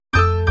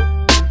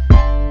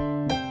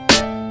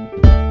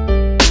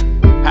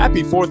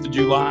Happy 4th of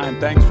July,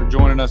 and thanks for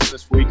joining us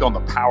this week on the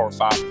Power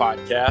 5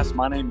 podcast.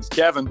 My name is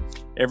Kevin.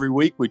 Every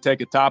week we take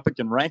a topic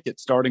and rank it,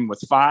 starting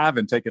with 5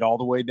 and take it all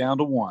the way down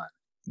to 1.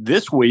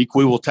 This week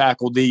we will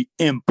tackle the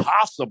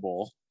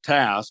impossible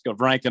task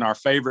of ranking our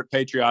favorite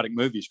patriotic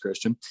movies,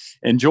 Christian.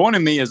 And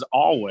joining me as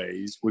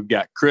always, we've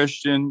got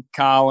Christian,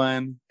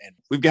 Colin, and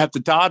we've got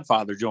the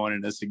Todd-Father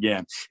joining us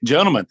again.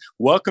 Gentlemen,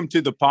 welcome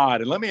to the pod.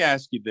 And let me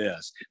ask you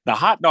this. The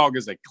hot dog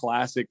is a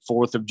classic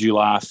 4th of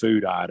July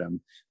food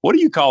item. What do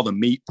you call the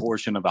meat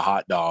portion of the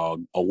hot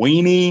dog? A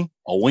weenie,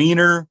 a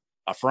wiener,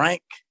 a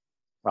frank?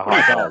 A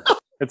hot dog.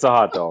 It's a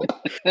hot dog.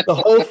 The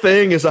whole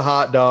thing is a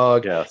hot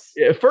dog. Yes.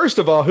 First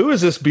of all, who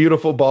is this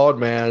beautiful bald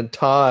man?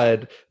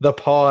 Todd, the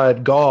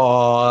pod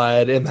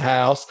god in the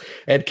house.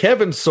 And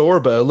Kevin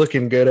Sorbo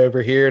looking good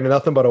over here in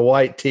nothing but a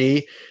white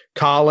tee.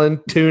 Colin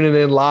tuning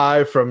in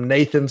live from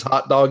Nathan's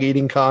hot dog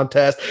eating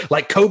contest.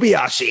 Like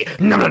Kobayashi.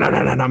 No.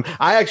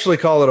 I actually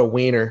call it a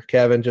wiener,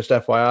 Kevin, just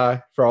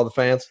FYI for all the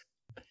fans.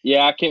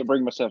 Yeah, I can't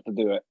bring myself to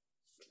do it.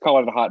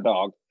 Call it a hot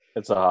dog.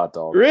 It's a hot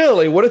dog.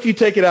 Really? What if you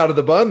take it out of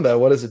the bun, though?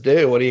 What does it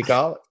do? What do you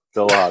call it?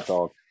 Still a hot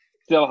dog.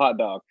 Still a hot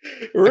dog.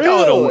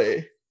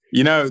 Really?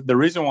 You know, the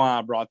reason why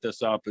I brought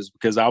this up is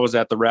because I was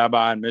at the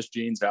Rabbi and Miss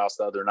Jean's house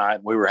the other night,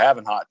 and we were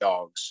having hot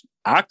dogs.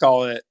 I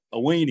call it a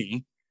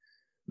weenie.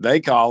 They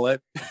call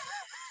it... What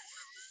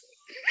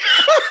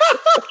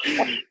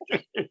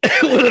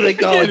do they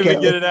call it,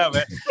 Kevin? Get it out,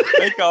 man.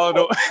 They call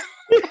it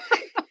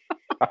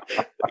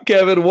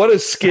Kevin, what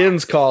does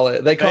Skins call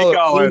it? They call it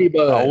weenie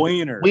bun. A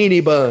wiener.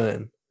 Weenie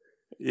bun.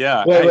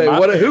 Yeah.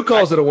 Wait. Who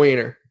calls it a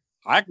wiener?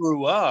 I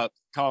grew up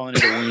calling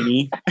it a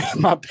weenie.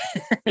 My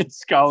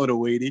parents call it a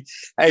weenie.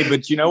 Hey,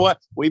 but you know what?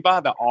 We buy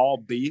the all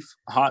beef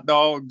hot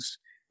dogs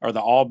or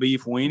the all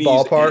beef weenies.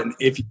 Ballpark. And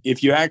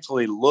if you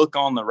actually look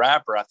on the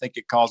wrapper, I think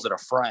it calls it a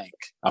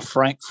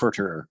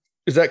frankfurter.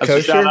 Is that That's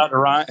kosher? A shout out to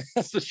Ryan.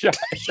 That's a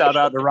shout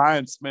out to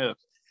Ryan Smith.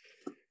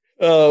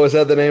 Oh, is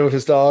that the name of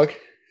his dog?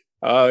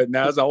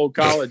 Now it's an old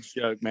college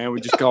joke, man.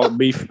 We just call it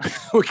beef.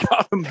 We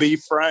call them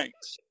beef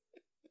franks.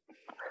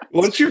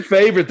 What's your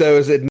favorite though?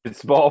 Is it?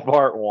 It's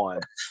ballpark 1.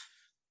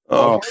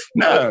 Oh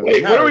no!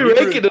 Wait, what are we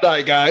ranking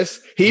tonight,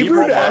 guys?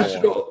 Hebrew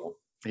National.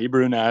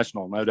 Hebrew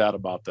National, no doubt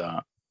about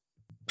that.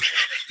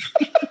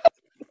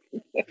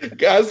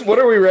 Guys, what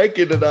are we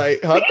ranking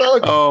tonight? Hot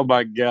dog? Oh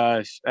my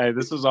gosh! Hey,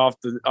 this is off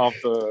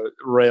the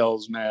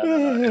rails,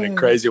 man, in a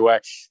crazy way.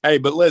 Hey,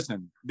 but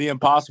listen, the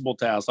impossible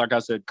task, like I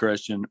said,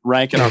 Christian,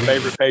 ranking our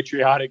favorite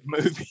patriotic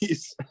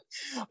movies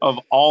of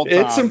all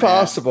time. It's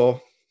impossible,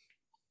 man.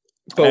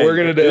 But we're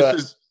gonna do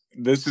it.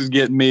 This is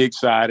getting me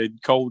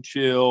excited. Cold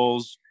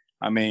chills.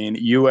 I mean,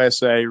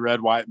 USA,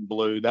 red, white, and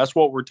blue. That's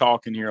what we're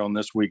talking here on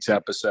this week's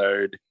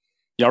episode.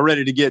 Y'all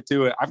ready to get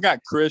to it? I've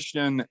got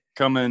Christian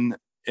coming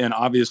and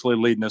obviously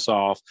leading us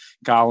off.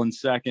 Colin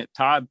second,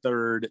 Todd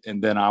third,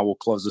 and then I will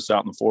close this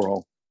out in the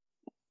 4-hole.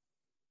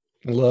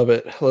 Love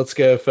it. Let's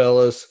go,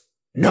 fellas.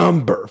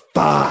 Number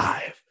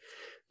 5.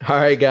 All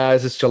right,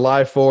 guys, it's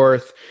July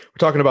 4th. We're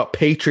talking about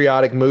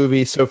patriotic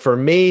movies. So for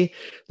me,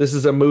 this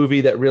is a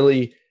movie that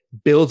really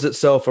builds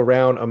itself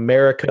around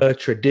America,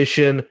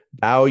 tradition,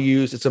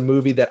 values. It's a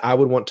movie that I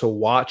would want to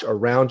watch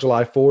around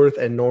July 4th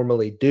and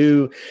normally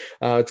do.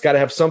 It's got to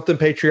have something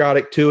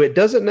patriotic to it.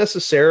 Doesn't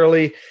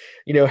necessarily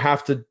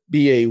have to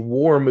be a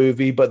war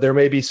movie, but there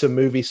may be some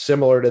movies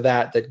similar to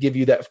that give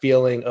you that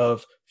feeling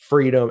of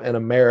freedom and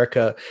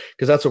America,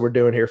 because that's what we're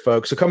doing here,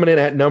 folks. So coming in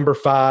at number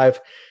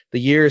 5, the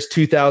year is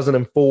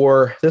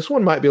 2004. This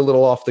one might be a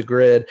little off the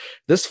grid.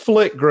 This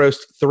flick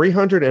grossed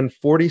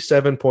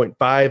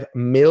 $347.5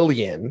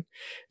 million.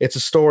 It's a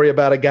story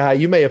about a guy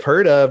you may have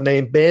heard of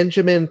named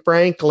Benjamin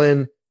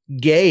Franklin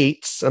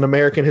Gates, an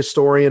American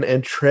historian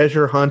and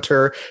treasure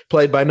hunter,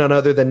 played by none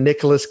other than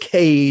Nicolas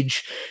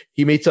Cage.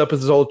 He meets up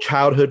with his old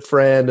childhood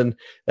friend, and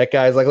that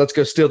guy's like, let's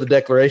go steal the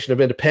Declaration of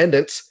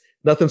Independence.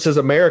 Nothing says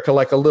America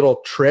like a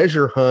little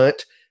treasure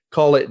hunt.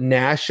 Call it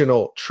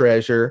National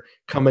Treasure.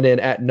 Coming in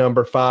at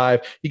number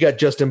 5. You got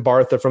Justin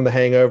Bartha from The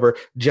Hangover,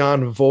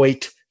 John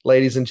Voight,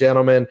 ladies and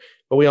gentlemen.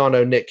 But we all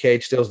know Nick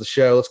Cage steals the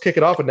show. Let's kick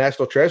it off with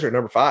National Treasure at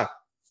number 5.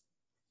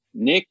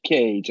 Nick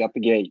Cage out the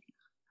gate.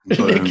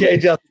 Nick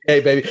Cage out the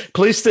gate, baby.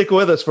 Please stick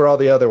with us for all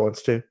the other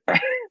ones, too.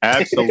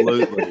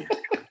 Absolutely.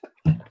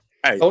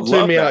 Hey, don't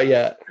tune me out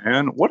yet.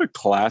 Man, what a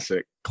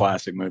classic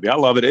movie. I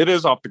love it. It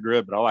is off the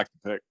grid, but I like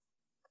the pick.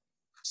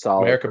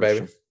 Solid America,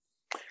 Christian. baby.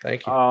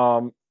 Thank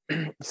you.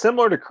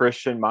 Similar to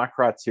Christian, my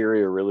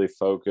criteria really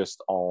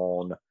focused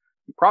on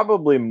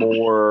probably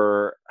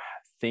more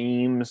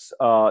themes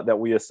that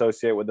we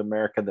associate with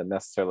America than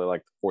necessarily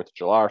like the 4th of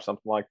July or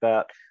something like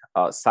that.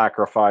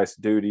 Sacrifice,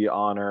 duty,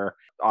 honor,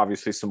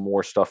 obviously some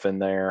more stuff in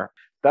there.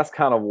 That's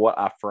kind of what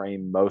I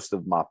frame most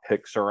of my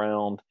picks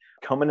around.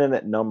 Coming in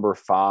at number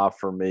 5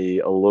 for me,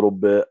 a little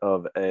bit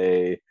of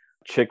a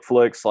chick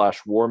flick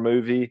 / war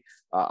movie.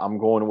 I'm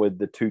going with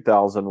the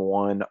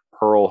 2001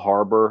 Pearl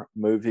Harbor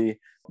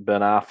movie.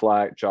 Ben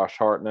Affleck, Josh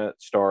Hartnett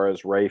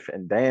stars Rafe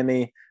and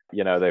Danny.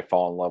 They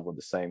fall in love with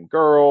the same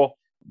girl,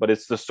 but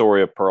it's the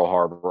story of Pearl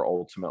Harbor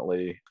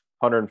ultimately.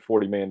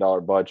 $140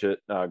 million budget,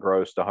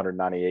 grossed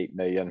 $198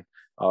 million.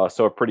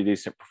 So a pretty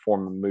decent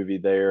performing movie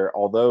there,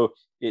 although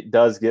it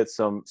does get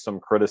some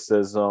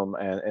criticism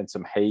and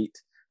some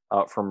hate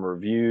from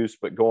reviews,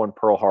 but going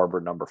Pearl Harbor,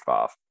 number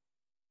 5.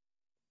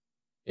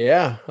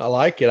 Yeah, I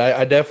like it.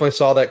 I definitely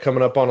saw that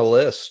coming up on a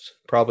list.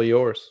 Probably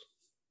yours.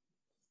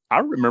 I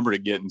remember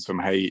it getting some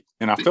hate,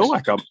 and I feel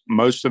like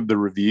most of the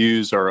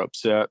reviews are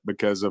upset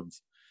because of,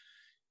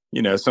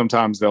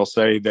 sometimes they'll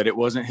say that it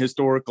wasn't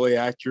historically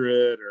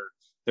accurate or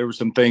there were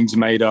some things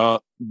made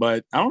up.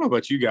 But I don't know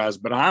about you guys,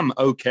 but I'm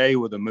okay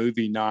with a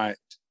movie not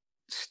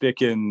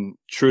sticking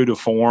true to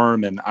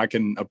form, and I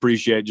can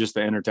appreciate just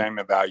the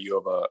entertainment value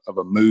of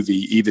a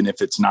movie, even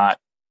if it's not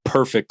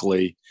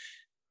perfectly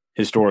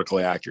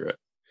historically accurate.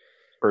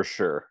 For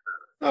sure.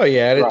 Oh,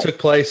 yeah. And it took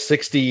place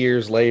 60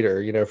 years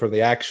later, from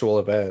the actual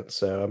event.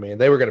 So, I mean,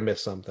 they were going to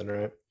miss something,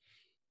 right?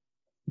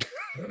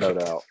 No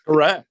doubt.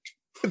 Correct.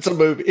 It's a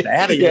movie.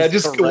 That is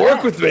just correct.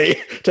 work with me.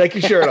 Take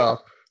your shirt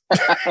off.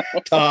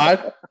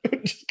 Todd.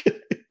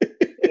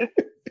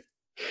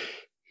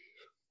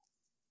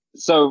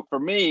 So for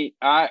me,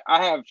 I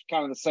have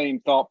kind of the same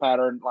thought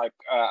pattern. Like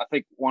I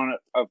think one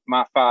of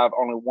my 5,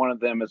 only one of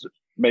them is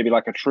maybe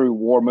like a true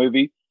war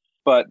movie,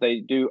 but they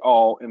do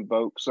all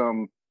invoke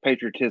some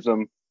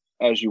patriotism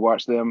as you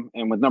watch them.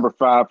 And with number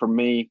 5 for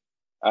me,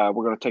 we're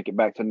going to take it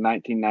back to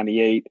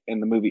 1998 in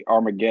the movie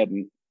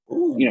Armageddon.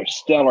 Ooh.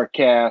 Stellar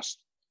cast.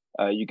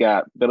 You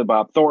got Billy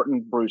Bob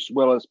Thornton, Bruce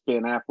Willis,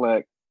 Ben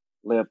Affleck,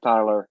 Liv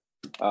Tyler.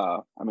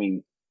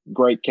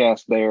 Great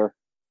cast there.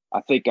 I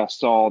think I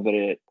saw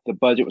that the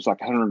budget was like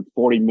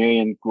 140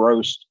 million,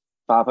 grossed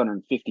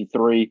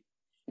 553.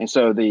 And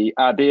so the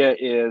idea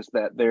is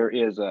that there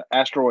is an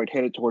asteroid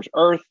headed towards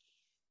Earth.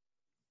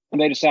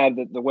 And they decided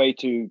that the way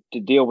to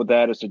deal with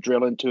that is to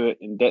drill into it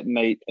and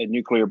detonate a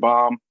nuclear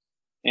bomb.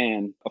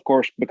 And of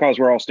course, because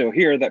we're all still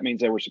here, that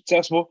means they were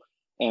successful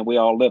and we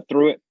all lived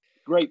through it.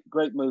 Great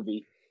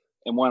movie.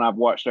 And one I've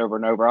watched over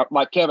and over.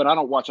 Like Kevin, I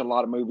don't watch a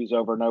lot of movies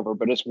over and over,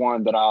 but it's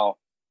one that I'll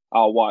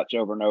watch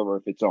over and over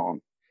if it's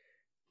on.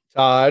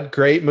 Todd,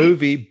 great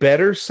movie,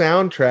 better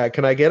soundtrack.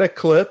 Can I get a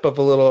clip of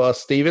a little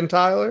Steven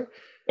Tyler?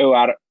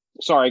 Oh,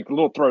 sorry,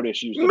 little throat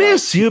issues.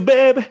 Miss you,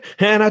 baby,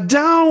 and I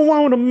don't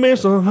want to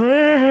miss a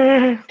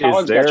thing.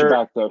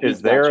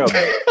 Is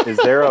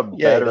there a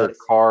better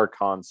car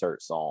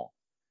concert song?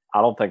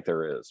 I don't think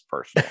there is,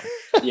 personally.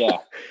 Yeah.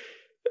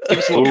 Give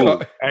us a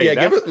little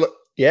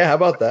how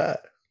about that?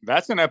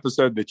 That's an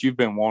episode that you've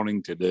been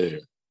wanting to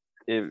do.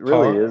 It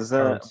really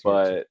isn't,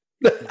 but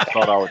I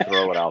thought I would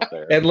throw it out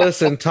there. And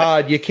listen,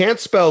 Todd, you can't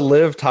spell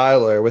Liv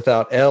Tyler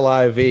without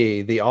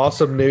L-I-V, the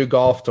awesome new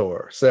golf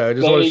tour. So I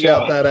just want to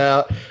shout that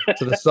out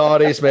to the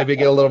Saudis. Maybe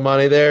get a little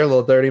money there, a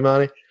little dirty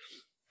money.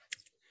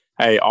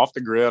 Hey, off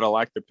the grid, I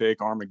like to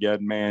pick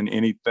Armageddon, man.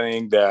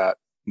 Anything that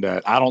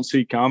I don't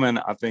see coming,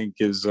 I think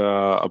is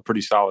a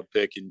pretty solid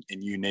pick and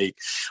unique.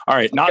 All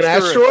right. Not an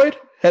asteroid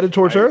headed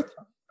towards Earth?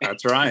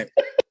 That's right.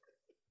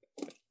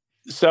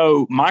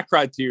 So my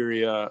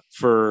criteria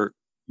for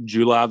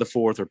July the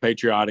 4th or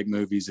patriotic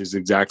movies is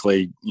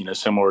exactly,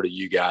 similar to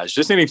you guys.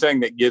 Just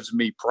anything that gives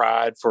me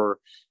pride for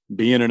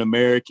being an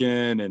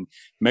American and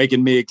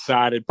making me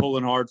excited,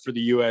 pulling hard for the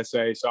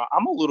USA. So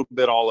I'm a little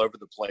bit all over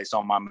the place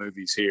on my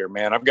movies here,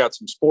 man. I've got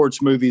some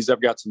sports movies.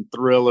 I've got some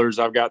thrillers.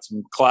 I've got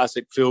some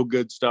classic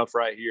feel-good stuff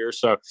right here.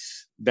 So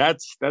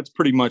that's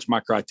pretty much my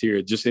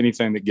criteria. Just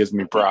anything that gives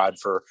me pride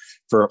for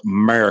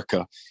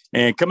America.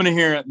 And coming in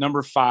here at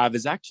number 5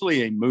 is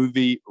actually a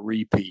movie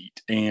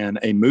repeat, and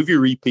a movie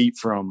repeat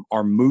from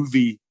our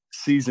movie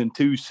season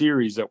 2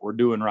 series that we're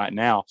doing right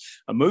now.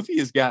 A movie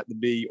has got to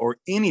be, or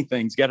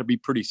anything's got to be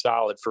pretty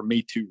solid for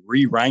me to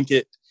re-rank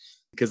it,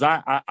 because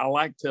I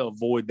like to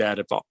avoid that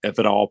if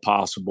at all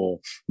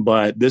possible.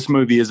 But this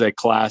movie is a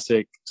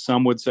classic.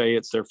 Some would say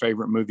it's their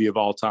favorite movie of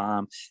all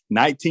time.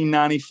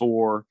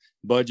 1994,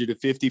 budget of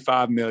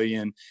 $55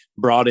 million,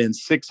 brought in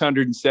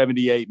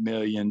 $678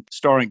 million,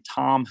 starring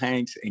Tom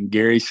Hanks and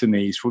Gary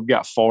Sinise. We've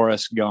got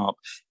Forrest Gump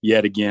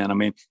yet again. I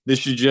mean,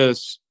 this is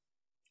just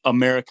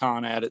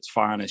Americana at its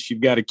finest. You've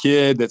got a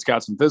kid that's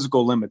got some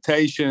physical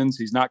limitations.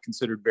 He's not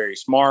considered very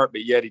smart,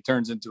 but yet he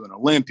turns into an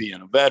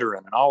Olympian, a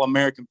veteran, an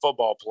all-American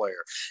football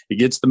player. He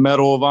gets the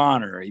Medal of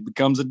Honor. He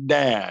becomes a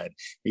dad.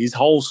 He's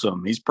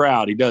wholesome. He's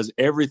proud. He does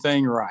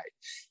everything right.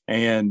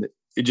 And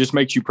it just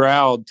makes you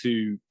proud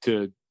to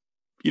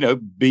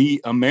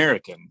be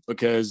American,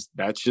 because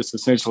that's just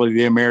essentially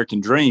the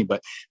American dream.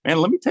 But man,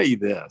 let me tell you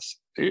this.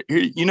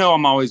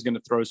 I'm always going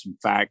to throw some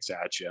facts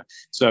at you.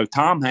 So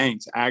Tom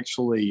Hanks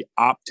actually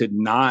opted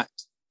not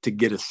to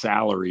get a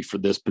salary for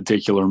this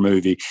particular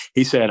movie.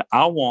 He said,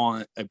 I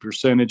want a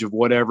percentage of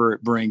whatever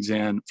it brings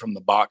in from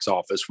the box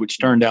office, which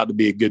turned out to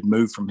be a good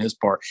move from his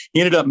part. He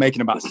ended up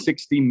making about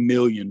 $60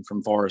 million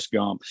from Forrest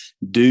Gump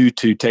due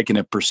to taking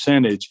a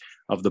percentage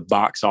of the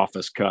box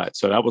office cut.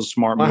 So that was a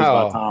smart move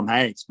by Tom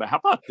Hanks. But how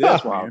about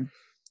this, man?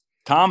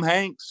 Tom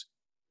Hanks,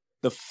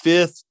 the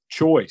 5th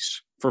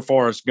choice for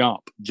Forrest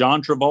Gump.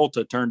 John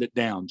Travolta turned it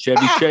down.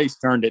 Chevy Chase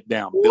turned it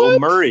down. Bill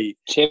Murray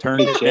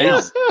turned it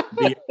down.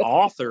 The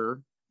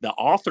author the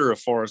author of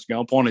Forrest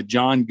Gump wanted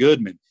John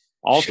Goodman.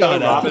 Also,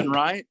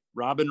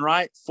 Robin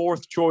Wright,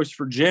 fourth choice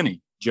for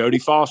Jenny.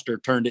 Jodie Foster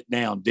turned it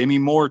down. Demi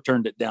Moore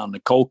turned it down.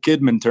 Nicole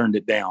Kidman turned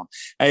it down.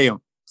 Hey,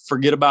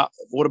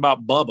 what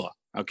about Bubba?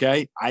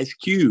 Okay. Ice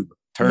Cube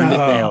turned it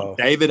down.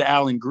 David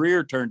Allen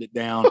Greer turned it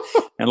down.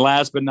 And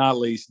last but not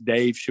least,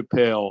 Dave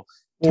Chappelle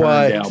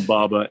turned down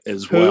Bubba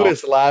as well. Who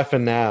is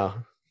laughing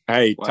now?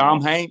 Hey, wow.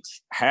 Tom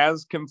Hanks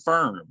has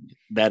confirmed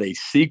that a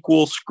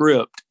sequel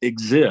script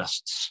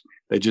exists.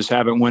 They just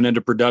haven't went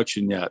into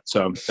production yet.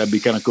 So that'd be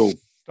kind of cool.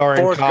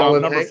 Forrest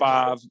Gump, number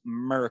 5,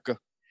 America.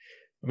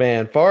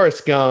 Man,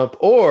 Forrest Gump,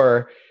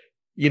 or,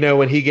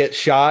 when he gets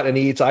shot and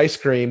he eats ice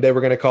cream, they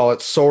were going to call it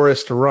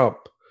Sorest Rump.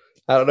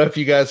 I don't know if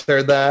you guys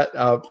heard that.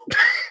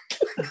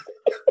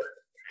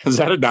 Is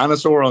that a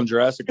dinosaur on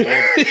Jurassic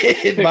World?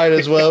 It might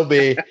as well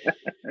be.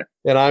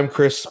 And I'm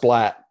Chris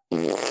Splat.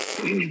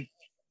 Good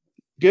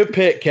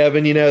pick,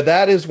 Kevin.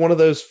 That is one of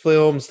those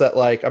films that,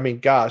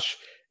 gosh,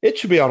 it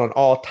should be on an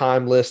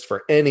all-time list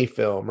for any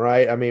film,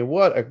 right? I mean,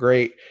 what a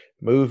great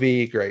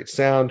movie, great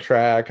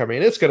soundtrack. I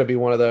mean, it's going to be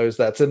one of those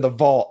that's in the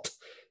vault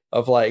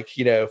of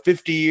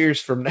 50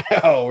 years from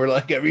now. We're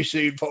like, have you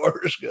seen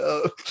Forrest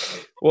Gump?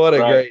 What a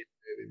great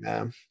movie,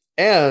 man.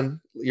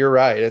 And you're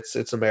right.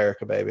 It's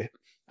America, baby.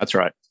 That's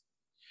right.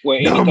 Well,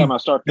 anytime I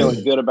start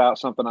feeling good about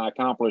something I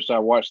accomplished, I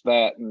watch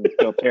that and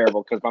feel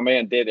terrible because my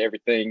man did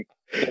everything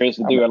there is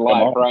to do in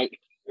life, right?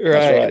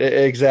 Right,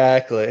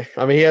 exactly.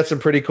 I mean, he had some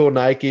pretty cool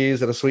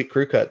Nikes and a sweet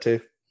crew cut too.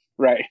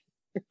 Right.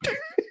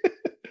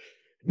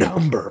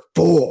 Number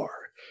 4.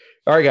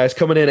 All right, guys,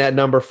 coming in at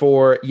number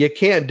 4. You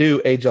can't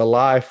do a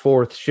July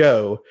 4th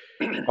show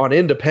on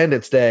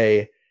Independence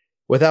Day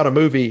without a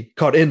movie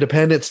called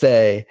Independence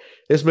Day.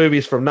 This movie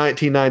is from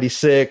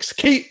 1996.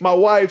 Keep my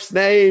wife's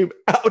name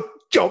out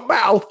your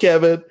mouth,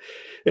 Kevin.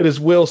 It is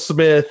Will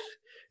Smith.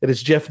 It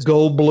is Jeff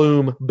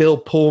Goldblum, Bill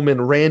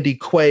Pullman, Randy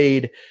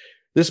Quaid.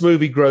 This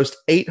movie grossed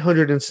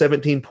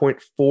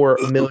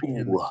 $817.4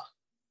 million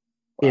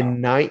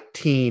in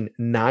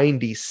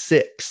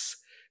 1996.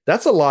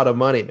 That's a lot of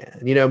money, man.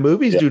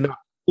 Movies do not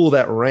pull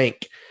that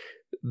rank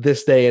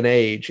this day and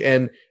age.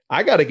 And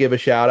I got to give a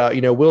shout out.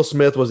 Will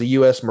Smith was a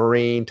U.S.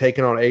 Marine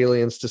taking on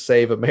aliens to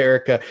save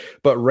America.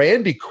 But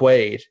Randy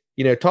Quaid,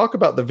 talk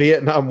about the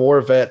Vietnam War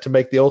vet to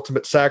make the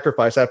ultimate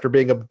sacrifice after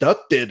being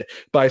abducted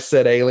by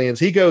said aliens.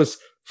 He goes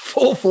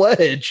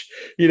full-fledged,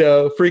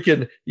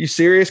 freaking, you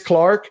serious,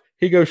 Clark?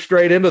 He goes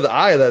straight into the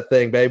eye of that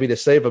thing, baby, to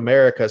save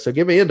America. So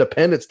give me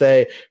Independence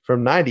Day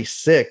from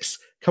 96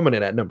 coming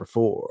in at number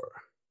 4.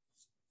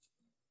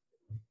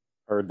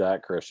 Heard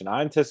that, Christian.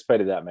 I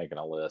anticipated that making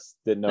a list.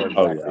 Didn't know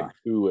exactly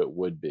who it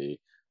would be,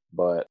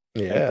 but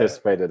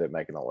anticipated it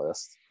making a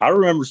list. I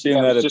remember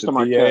seeing that at the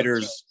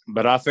theaters,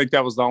 but I think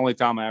that was the only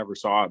time I ever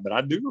saw it. But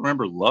I do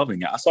remember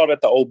loving it. I saw it at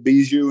the old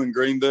Bijou in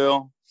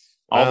Greenville.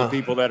 All the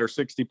people that are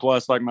 60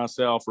 plus like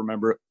myself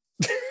remember it.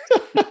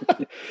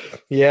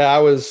 Yeah, I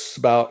was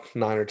about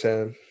 9 or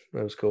 10.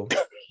 That was cool.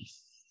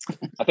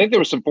 I think there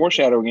was some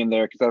foreshadowing in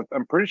there because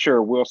I'm pretty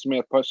sure Will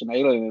Smith punched an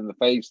alien in the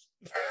face,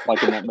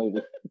 like in that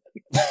movie.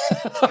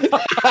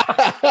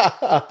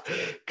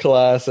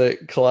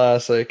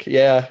 Classic.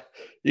 Yeah,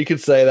 you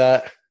could say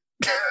that.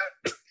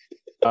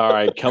 All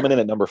right, coming in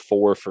at number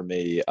 4 for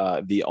me,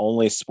 the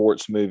only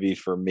sports movie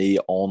for me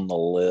on the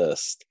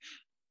list.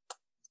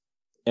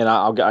 And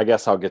I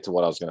guess I'll get to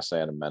what I was going to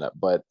say in a minute,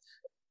 but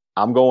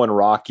I'm going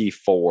Rocky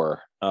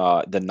 4, the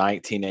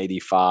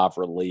 1985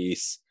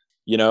 release.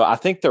 I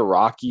think the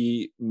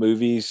Rocky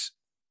movies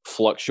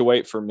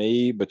fluctuate for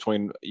me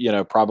between,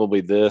 probably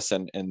this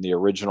and the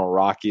original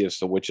Rocky as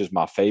to which is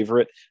my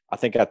favorite. I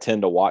think I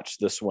tend to watch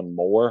this one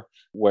more,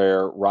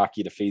 where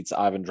Rocky defeats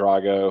Ivan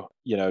Drago,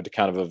 to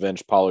kind of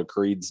avenge Apollo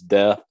Creed's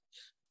death.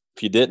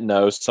 If you didn't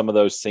know, some of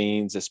those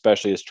scenes,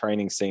 especially his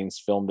training scenes,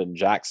 filmed in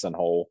Jackson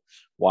Hole,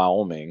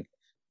 Wyoming.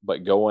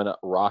 But going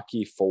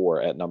Rocky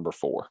 4 at number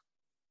 4.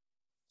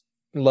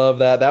 Love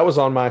that. That was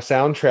on my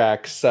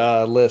soundtracks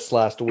list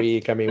last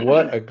week. I mean,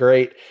 what a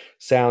great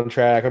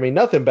soundtrack. I mean,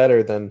 nothing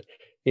better than,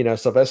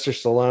 Sylvester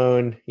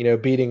Stallone,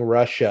 beating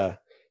Russia,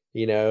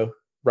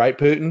 right,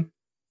 Putin?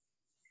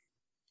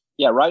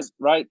 Yeah, right.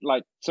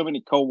 Like so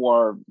many Cold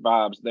War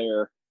vibes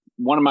there.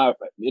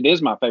 It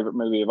is my favorite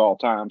movie of all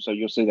time. So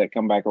you'll see that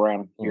come back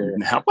around here.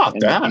 How about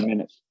that? A few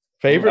minutes.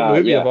 Favorite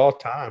movie of all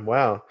time.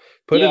 Wow.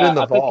 Put it in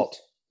the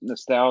vault.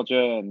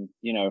 Nostalgia and,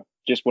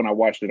 just when I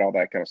watched it, all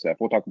that kind of stuff.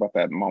 We'll talk about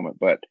that in a moment.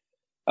 But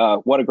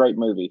what a great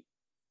movie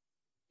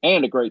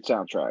and a great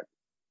soundtrack.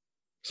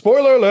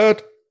 Spoiler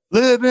alert.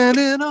 Living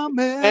in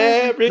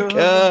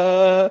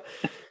America.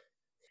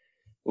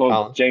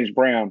 Little James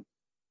Brown.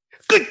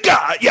 Good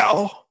God,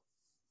 y'all.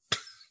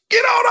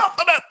 Get on off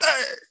of that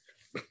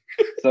thing.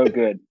 So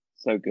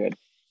good.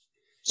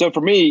 So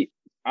for me,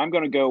 I'm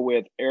going to go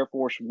with Air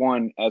Force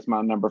One as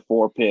my number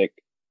 4 pick.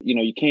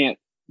 You can't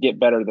get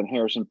better than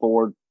Harrison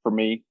Ford for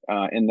me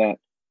in that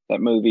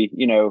movie.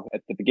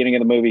 At the beginning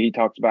of the movie, he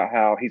talks about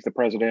how he's the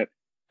president,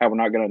 how we're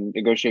not going to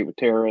negotiate with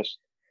terrorists.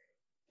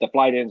 The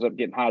flight ends up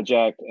getting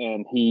hijacked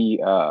and he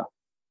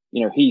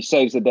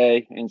saves the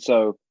day. And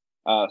so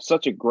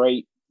such a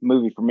great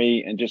movie for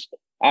me. And just,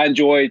 I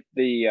enjoyed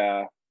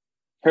the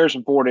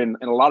Harrison Ford in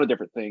a lot of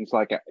different things,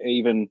 like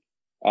even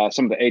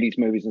some of the 80s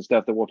movies and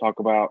stuff that we'll talk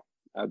about,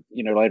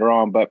 later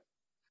on. But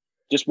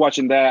just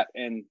watching that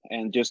and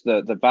just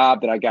the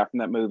vibe that I got from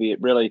that movie,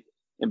 it really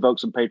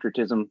invoked some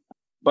patriotism.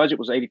 Budget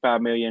was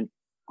 85 million,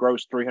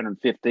 gross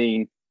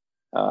 315.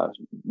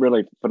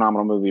 Really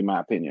phenomenal movie in my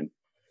opinion.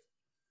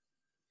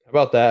 How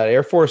about that?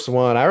 Air Force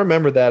One. I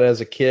remember that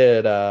as a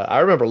kid. I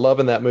remember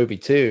loving that movie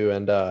too.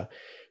 And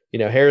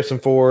Harrison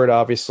Ford,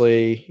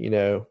 obviously,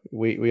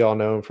 we all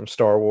know him from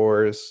Star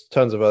Wars,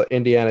 tons of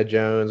Indiana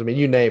Jones. I mean,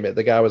 you name it,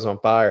 the guy was on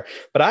fire.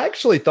 But I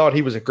actually thought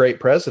he was a great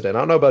president. I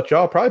don't know about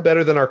y'all, probably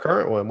better than our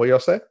current one. What y'all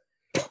say?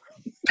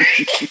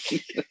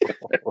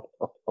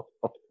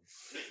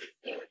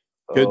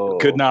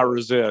 Could not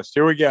resist.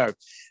 Here we go.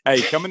 Hey,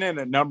 coming in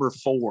at number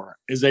 4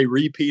 is a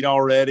repeat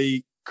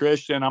already.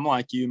 Christian, I'm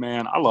like you,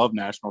 man. I love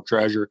National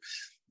Treasure.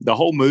 The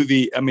whole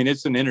movie, I mean,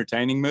 it's an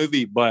entertaining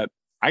movie, but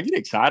I get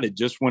excited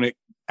just when it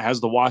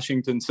has the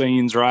Washington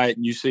scenes, right?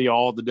 And you see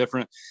all the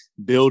different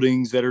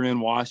buildings that are in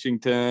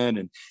Washington,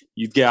 and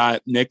you've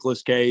got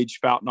Nicolas Cage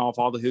spouting off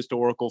all the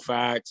historical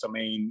facts. I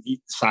mean,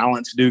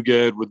 Silence Do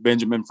Good with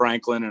Benjamin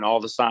Franklin and all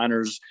the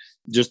signers,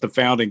 just the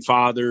founding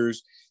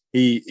fathers.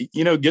 He,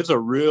 gives a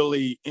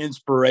really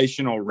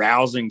inspirational,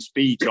 rousing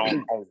speech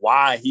on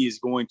why he is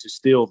going to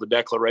steal the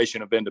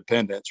Declaration of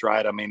Independence,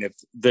 right? I mean, if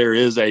there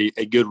is a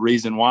good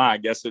reason why, I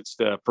guess it's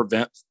to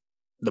prevent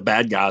the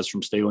bad guys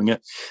from stealing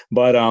it.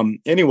 But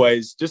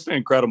anyways, just an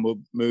incredible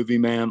movie,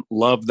 man.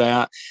 Love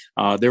that.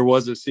 There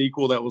was a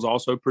sequel that was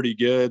also pretty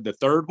good. The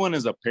third one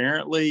is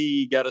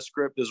apparently got a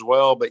script as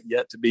well, but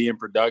yet to be in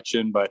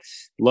production. But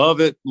love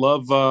it.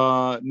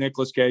 Love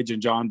Nicolas Cage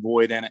and John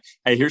Voight in it.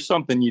 Hey, here's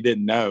something you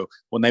didn't know.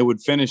 When they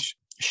would finish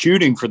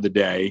shooting for the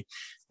day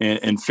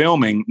and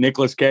filming,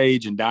 Nicolas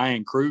Cage and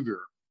Diane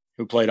Kruger,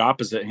 who played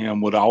opposite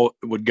him,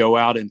 would go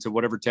out into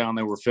whatever town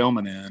they were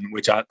filming in,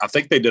 which I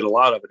think they did a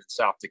lot of it in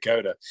South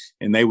Dakota,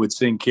 and they would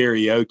sing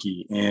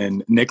karaoke.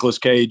 And Nicolas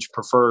Cage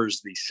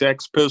prefers the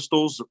Sex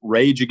Pistols,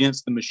 Rage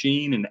Against the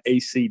Machine, and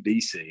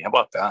AC/DC. How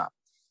about that?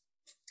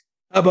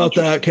 How about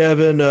that,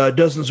 Kevin?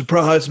 Doesn't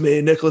surprise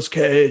me. Nicolas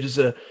Cage is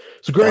a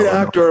great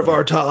actor of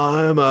our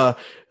time.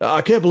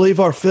 I can't believe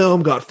our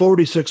film got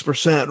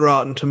 46%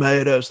 Rotten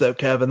Tomatoes, though,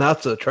 Kevin.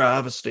 That's a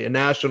travesty, a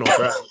national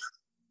travesty.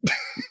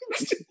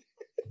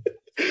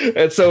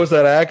 And so is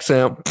that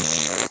accent.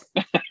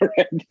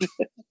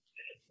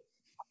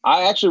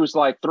 I actually was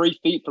like 3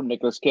 feet from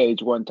Nicolas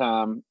Cage one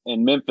time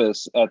in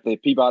Memphis at the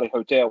Peabody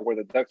Hotel where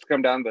the ducks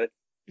come down the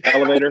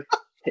elevator.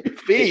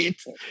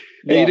 Feet? Yeah.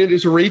 And you didn't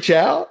just reach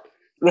out?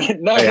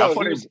 No,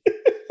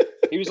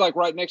 he was like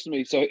right next to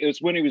me. So it was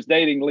when he was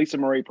dating Lisa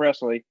Marie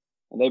Presley,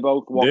 and they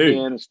both walked in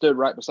and stood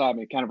right beside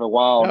me. Kind of a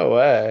wild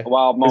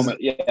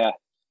moment.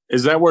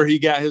 Is that where he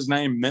got his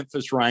name,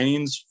 Memphis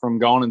Reigns, from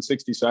Gone in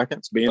 60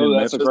 Seconds? Being in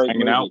Memphis,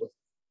 hanging out with.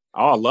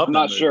 Oh, I love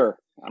that.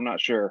 I'm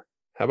not sure.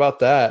 How about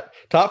that?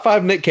 Top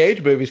 5 Nick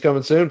Cage movies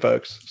coming soon,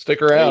 folks.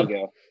 Stick around. There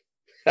you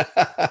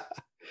go.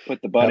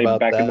 Put the bunny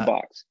back in the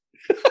box.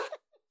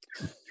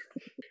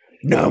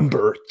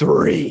 Number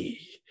 3.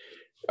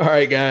 All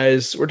right,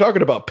 guys, we're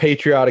talking about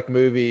patriotic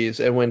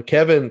movies. And when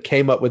Kevin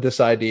came up with this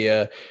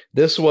idea,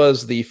 this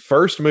was the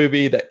first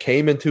movie that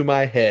came into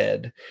my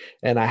head,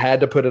 and I had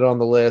to put it on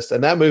the list.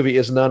 And that movie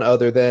is none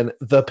other than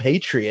The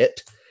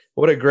Patriot.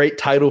 What a great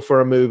title for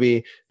a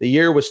movie. The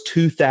year was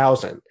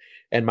 2000,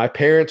 and my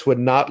parents would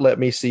not let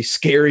me see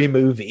Scary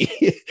Movie.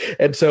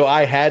 And so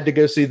I had to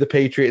go see The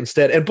Patriot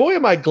instead. And boy,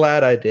 am I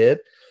glad I did.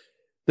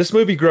 This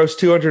movie grossed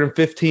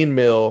 $215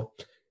 million.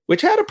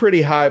 Which had a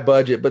pretty high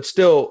budget, but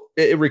still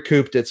it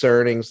recouped its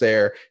earnings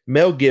there.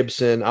 Mel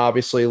Gibson,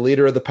 obviously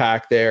leader of the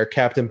pack there.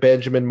 Captain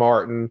Benjamin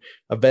Martin,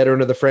 a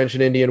veteran of the French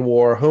and Indian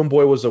War.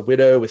 Homeboy was a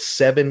widow with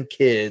 7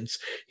 kids.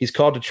 He's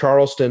called to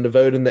Charleston to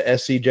vote in the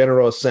SC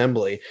General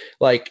Assembly.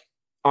 Like,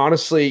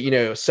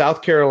 honestly,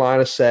 South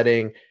Carolina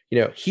setting,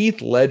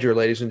 Heath Ledger,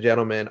 ladies and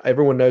gentlemen.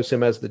 Everyone knows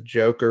him as the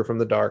Joker from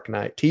The Dark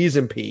Knight. T's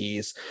and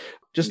P's.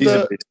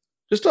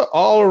 Just an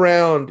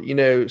all-around,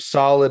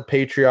 solid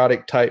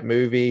patriotic type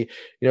movie.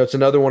 It's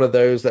another one of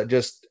those that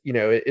just,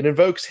 it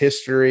invokes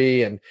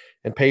history and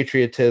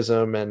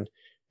patriotism. And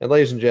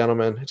ladies and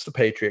gentlemen, it's The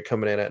Patriot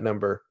coming in at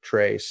number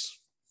Trace.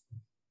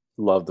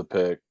 Love the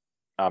pick.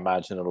 I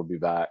imagine it'll be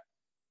back.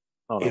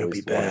 It'll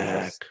be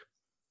back.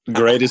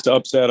 Greatest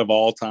upset of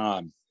all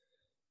time.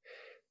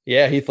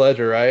 Yeah, Heath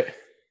Ledger, right?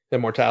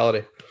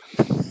 Immortality.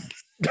 I'm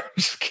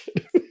just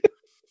kidding.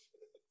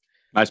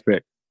 Nice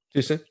pick.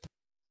 Too soon?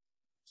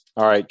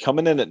 All right,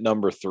 coming in at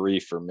number 3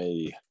 for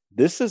me.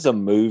 This is a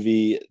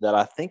movie that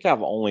I think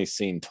I've only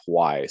seen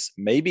twice,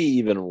 maybe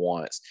even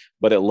once,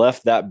 but it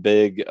left that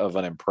big of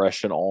an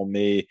impression on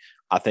me.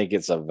 I think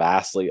it's a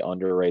vastly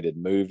underrated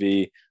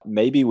movie.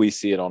 Maybe we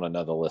see it on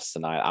another list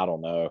tonight. I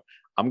don't know.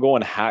 I'm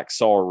going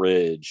Hacksaw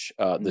Ridge,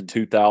 the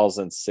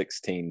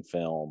 2016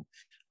 film.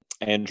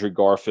 Andrew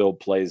Garfield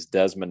plays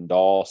Desmond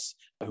Doss,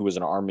 who was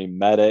an Army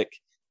medic.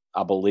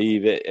 I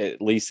believe,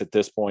 at least at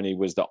this point, he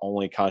was the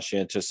only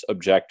conscientious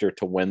objector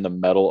to win the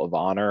Medal of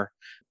Honor.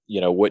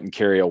 wouldn't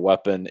carry a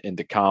weapon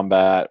into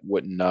combat,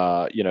 wouldn't,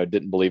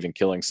 didn't believe in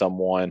killing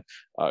someone.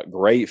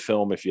 Great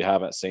film if you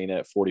haven't seen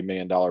it. $40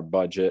 million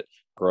budget,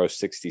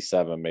 grossed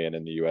 $67 million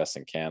in the U.S.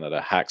 and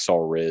Canada.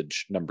 Hacksaw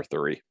Ridge, number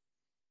 3.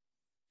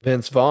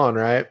 Vince Vaughn,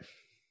 right?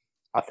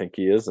 I think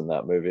he is in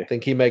that movie. I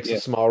think he makes a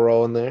small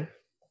role in there.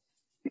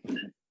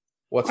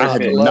 What's I not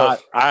to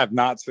love? I have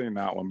not seen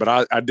that one,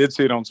 but I did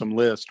see it on some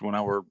list when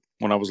I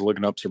was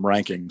looking up some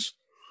rankings.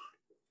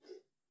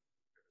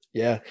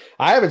 Yeah,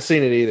 I haven't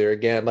seen it either.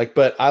 Again,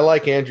 but I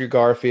like Andrew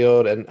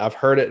Garfield, and I've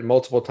heard it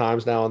multiple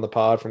times now on the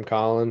pod from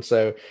Colin.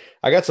 So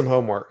I got some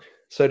homework.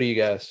 So do you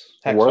guys?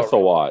 Worth a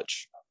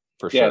watch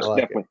for sure. Yes,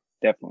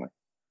 definitely.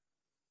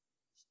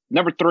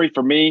 Number 3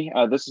 for me.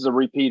 This is a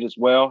repeat as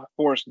well.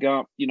 Forrest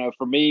Gump.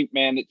 For me,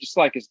 man,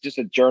 it's just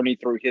a journey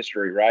through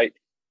history, right?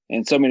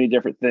 And so many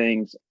different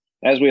things.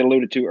 As we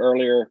alluded to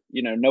earlier,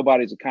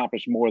 nobody's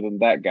accomplished more than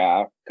that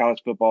guy.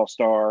 College football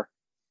star,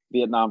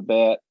 Vietnam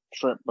vet,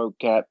 shrimp boat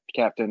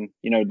captain,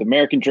 the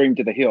American dream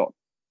to the hilt.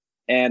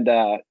 And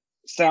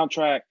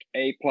soundtrack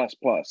A++.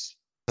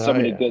 So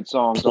many good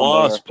songs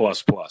on there.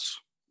 Plus.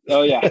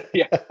 Oh yeah.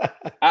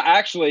 I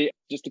actually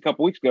just a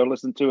couple weeks ago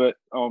listened to it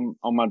on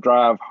my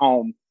drive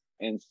home,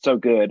 and so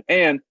good.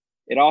 And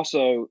it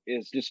also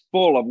is just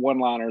full of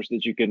one-liners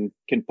that you can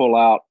pull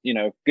out,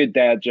 good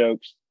dad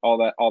jokes, all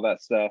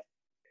that stuff.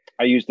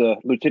 I use the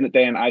Lieutenant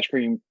Dan ice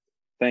cream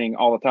thing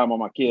all the time on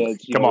my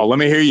kids. Come on, let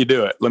me hear you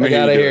do it. I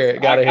gotta hear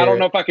it. I don't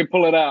know if I can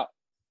pull it out.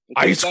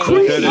 Ice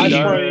cream.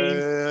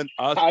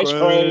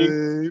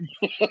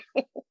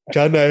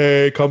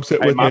 Johnny, come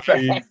sit with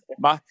me.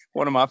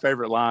 One of my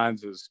favorite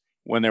lines is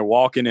when they're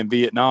walking in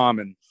Vietnam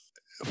and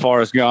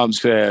Forrest Gump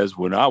says,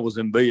 "When I was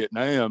in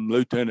Vietnam,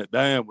 Lieutenant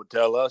Dan would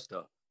tell us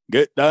to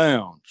get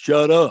down,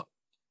 shut up,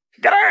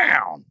 get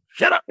down,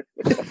 shut up."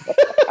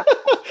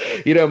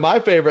 My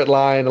favorite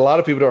line, a lot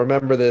of people don't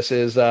remember this,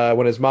 is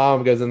when his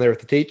mom goes in there with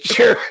the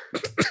teacher.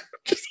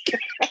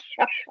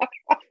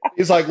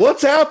 He's like,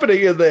 "What's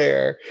happening in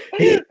there?"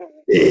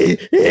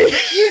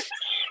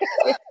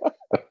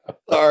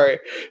 Sorry,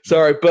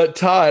 but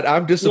Todd,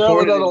 I'm disappointed. You're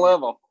on another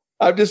level.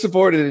 I'm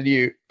disappointed in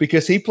you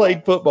because he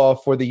played football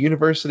for the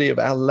University of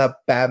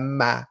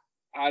Alabama.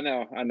 I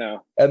know.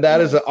 And that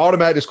is an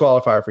automatic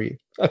disqualifier for you.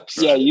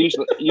 Yeah,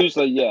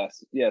 usually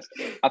yes.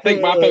 I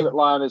think my favorite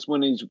line is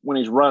when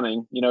he's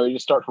running. He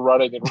just starts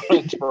running and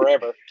runs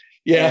forever.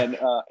 Yeah, and,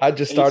 I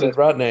just started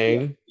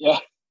running. Yeah,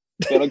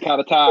 feeling kind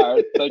of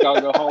tired. Think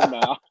I'll go home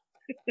now.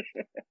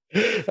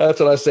 That's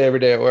what I say every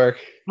day at work.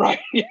 Right.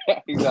 Yeah.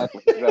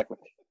 Exactly.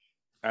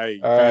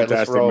 Hey, all right,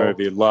 fantastic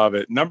movie. Love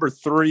it. Number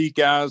 3,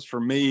 guys, for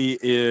me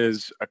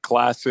is a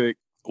classic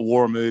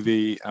war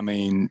movie. I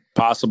mean,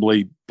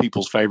 possibly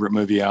people's favorite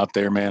movie out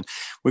there, man.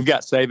 We've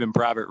got Saving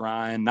Private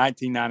Ryan,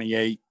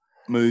 1998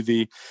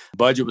 movie.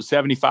 Budget was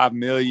 $75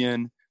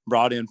 million,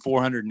 brought in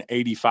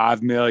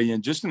 $485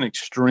 million. Just an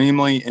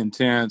extremely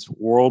intense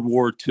World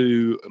War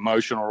II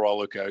emotional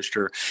roller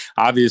coaster.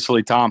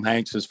 Obviously, Tom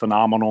Hanks is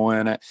phenomenal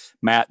in it.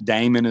 Matt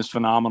Damon is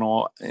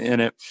phenomenal in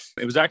it.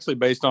 It was actually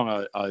based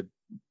on a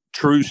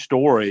true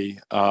story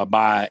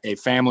by a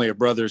family of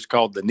brothers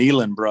called the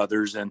Nealon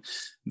brothers. And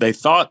they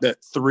thought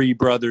that 3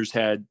 brothers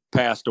had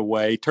passed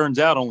away. Turns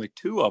out only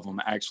 2 of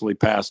them actually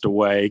passed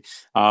away.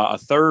 A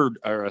third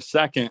or a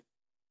second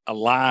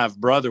alive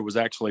brother was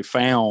actually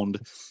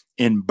found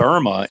in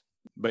Burma.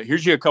 But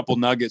here's you a couple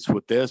nuggets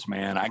with this,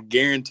 man. I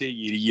guarantee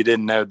you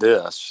didn't know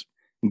this.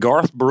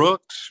 Garth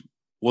Brooks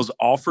was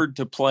offered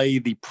to play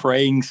the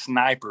praying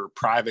sniper,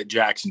 Private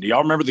Jackson. Do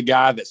y'all remember the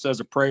guy that says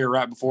a prayer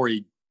right before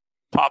he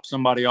pop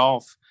somebody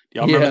off? Do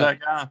y'all remember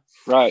that guy?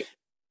 Right.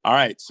 All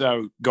right.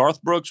 So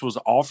Garth Brooks was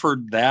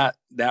offered that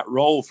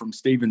role from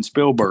Steven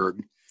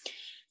Spielberg.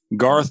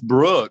 Garth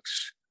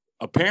Brooks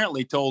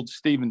apparently told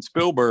Steven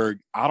Spielberg,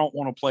 "I don't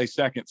want to play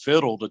second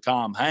fiddle to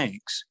Tom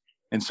Hanks."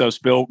 And so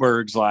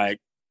Spielberg's like,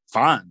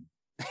 "Fine,"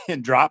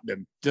 and dropped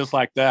him just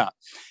like that.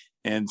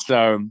 And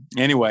so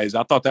anyways,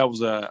 I thought that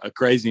was a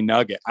crazy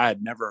nugget. I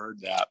had never heard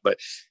that, but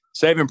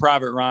Saving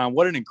Private Ryan,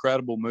 what an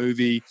incredible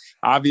movie.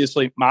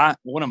 Obviously,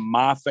 one of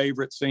my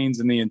favorite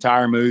scenes in the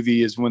entire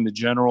movie is when the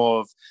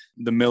general of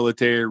the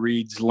military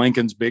reads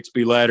Lincoln's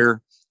Bixby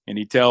letter, and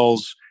he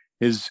tells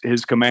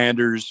his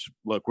commanders,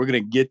 "Look, we're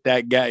going to get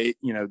that guy.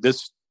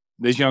 This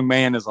young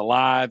man is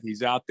alive.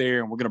 He's out there,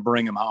 and we're going to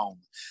bring him home."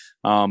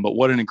 But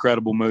what an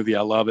incredible movie.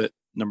 I love it.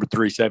 Number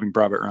 3, Saving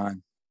Private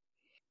Ryan.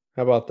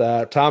 How about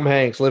that? Tom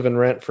Hanks living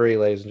rent-free,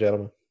 ladies and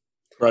gentlemen.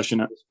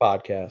 Crushing it. This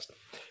podcast.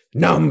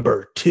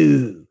 Number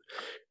 2.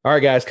 All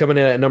right, guys, coming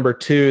in at number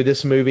 2,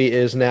 this movie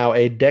is now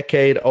a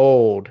decade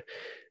old.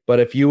 But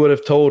if you would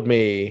have told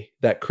me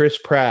that Chris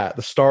Pratt,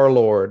 the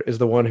Star-Lord, is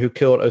the one who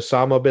killed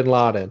Osama bin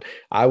Laden,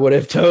 I would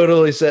have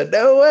totally said,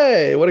 no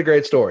way. What a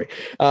great story.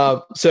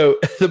 So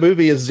the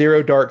movie is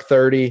Zero Dark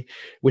 30,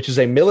 which is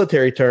a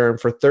military term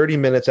for 30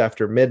 minutes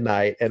after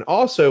midnight, and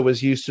also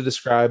was used to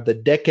describe the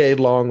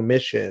decade-long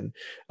mission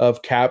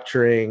of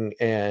capturing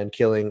and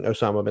killing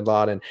Osama bin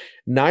Laden.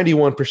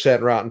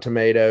 91% Rotten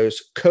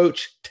Tomatoes.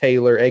 Coach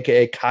Taylor,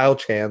 a.k.a. Kyle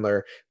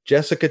Chandler,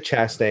 Jessica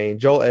Chastain,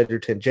 Joel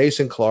Edgerton,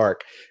 Jason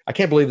Clarke. I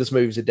can't believe this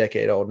movie's a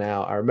decade old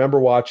now. I remember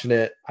watching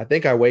it. I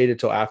think I waited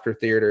till after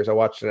theaters. I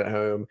watched it at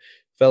home,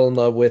 fell in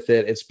love with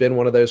it. It's been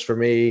one of those for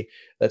me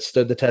that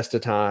stood the test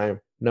of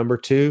time. Number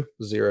 2,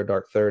 Zero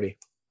Dark 30.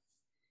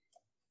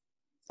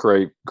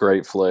 Great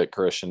flick,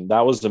 Christian.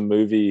 That was a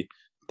movie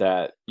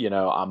that,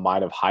 I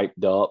might have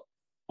hyped up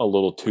a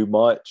little too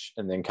much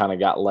and then kind of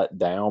got let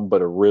down,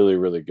 but a really,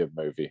 really good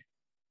movie.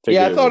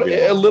 Yeah, I thought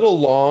a little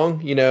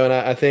long, and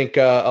I think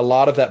a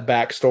lot of that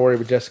backstory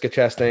with Jessica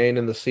Chastain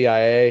and the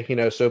CIA,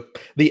 so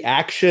the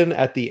action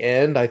at the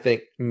end, I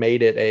think,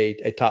 made it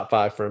a top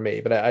 5 for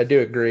me. But I do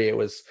agree. It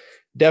was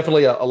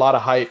definitely a lot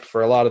of hype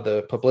for a lot of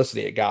the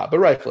publicity it got, but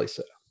rightfully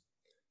so.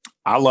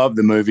 I love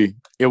the movie.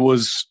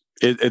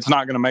 It's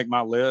not going to make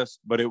my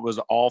list, but it was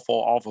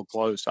awful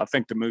close. I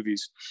think the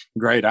movie's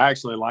great. I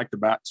actually like the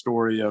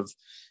backstory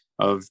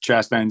of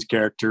Chastain's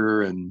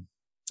character. And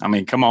I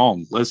mean, come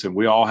on, listen,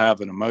 we all have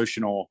an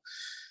emotional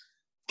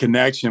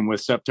connection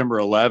with September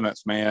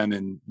 11th, man.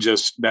 And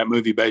just that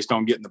movie based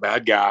on getting the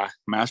bad guy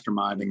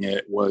masterminding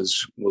it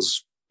was,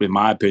 in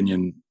my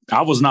opinion,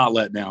 I was not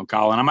let down,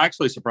 Colin. I'm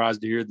actually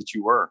surprised to hear that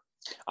you were.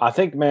 I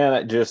think,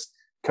 man, just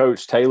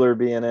Coach Taylor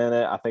being in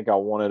it, I think I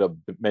wanted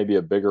maybe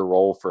a bigger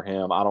role for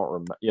him. I don't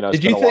remember.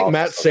 Did you think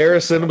Matt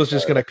Saracen was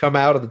just going to come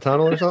out of the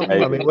tunnel or something?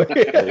 Maybe. I mean,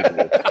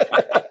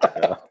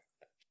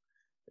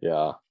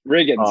 yeah.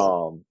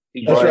 Riggins.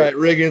 That's right.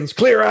 Riggins,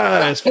 clear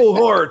eyes, full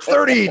heart,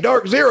 30,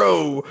 dark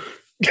 0.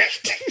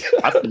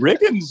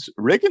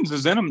 Riggins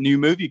is in a new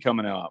movie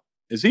coming out.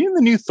 Is he in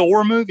the new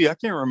Thor movie? I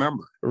can't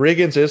remember.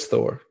 Riggins is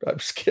Thor. I'm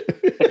just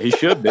kidding. He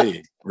should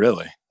be,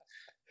 really.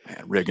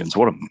 Man, Riggins,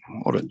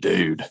 what a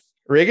dude.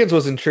 Riggins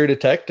was in True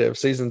Detective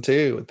season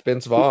 2 with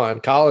Vince Vaughn.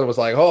 Colin was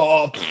like,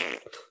 oh.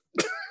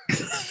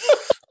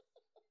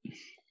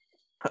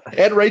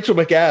 And Rachel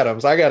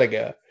McAdams. I got to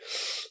go.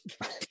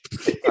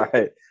 All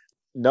right.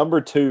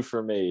 Number 2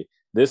 for me.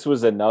 This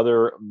was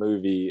another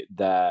movie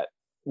that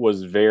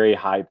was very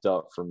hyped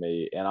up for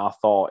me. And I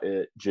thought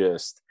it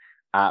just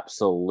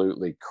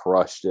absolutely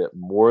crushed it.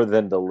 More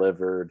than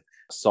delivered.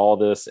 Saw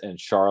this in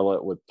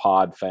Charlotte with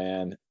Pod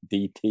fan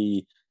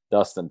DT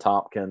Dustin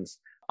Tompkins.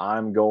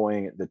 I'm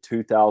going the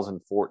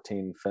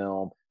 2014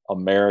 film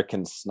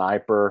American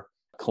Sniper,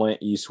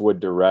 Clint Eastwood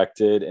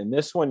directed. And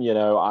this one,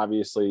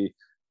 obviously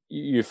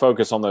you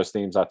focus on those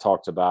themes I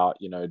talked about,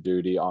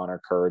 duty,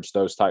 honor, courage,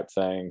 those type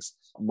things.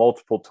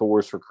 Multiple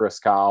tours for Chris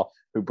Kyle,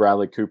 who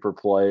Bradley Cooper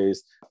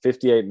plays.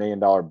 $58 million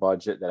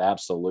budget that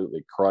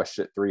absolutely crushed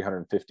it.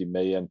 $350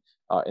 million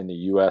in the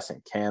U.S.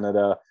 and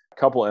Canada. A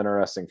couple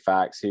interesting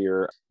facts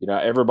here.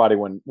 Everybody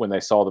when they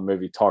saw the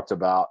movie talked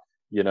about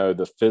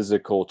the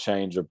physical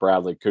change of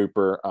Bradley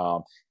Cooper.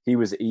 He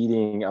was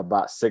eating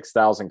about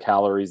 6,000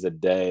 calories a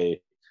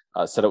day.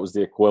 Said it was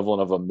the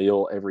equivalent of a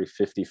meal every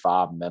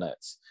 55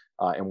 minutes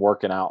and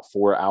working out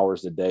 4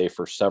 hours a day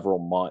for several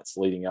months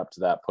leading up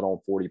to that, put on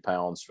 40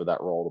 pounds for that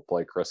role to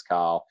play Chris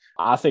Kyle.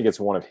 I think it's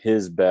one of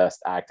his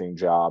best acting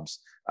jobs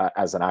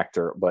as an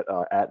actor, but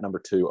at number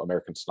 2,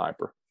 American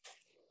Sniper.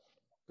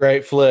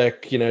 Great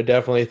flick.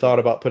 Definitely thought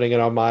about putting it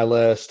on my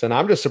list. And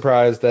I'm just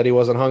surprised that he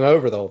wasn't hung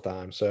over the whole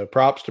time. So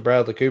props to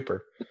Bradley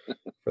Cooper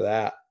for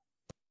that.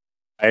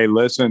 Hey,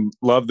 listen,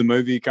 love the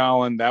movie,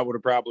 Colin. That would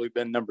have probably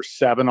been number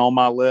 7 on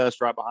my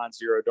list, right behind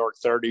Zero Dark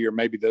 30, or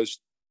maybe those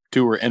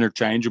two are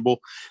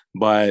interchangeable.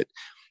 But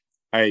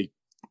hey,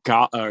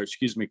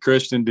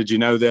 Christian, did you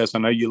know this? I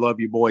know you love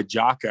your boy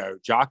Jocko.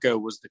 Jocko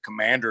was the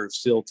commander of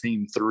SEAL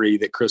Team 3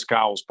 that Chris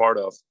Kyle was part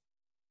of.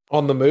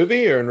 On the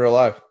movie or in real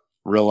life?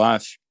 Real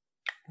life.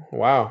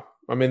 Wow.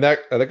 I mean,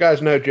 that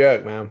guy's no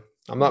joke, man.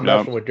 I'm not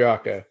messing with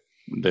Jocko.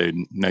 Dude,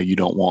 no, you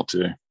don't want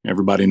to.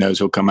 Everybody knows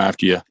he'll come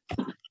after you.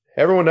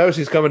 Everyone knows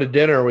he's coming to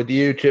dinner with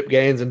you, Chip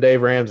Gaines, and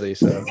Dave Ramsey.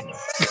 So,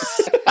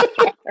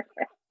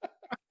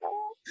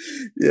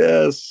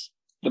 yes,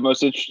 the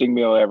most interesting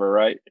meal ever,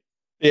 right?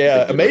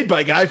 Yeah, made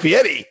by Guy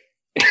Fieri,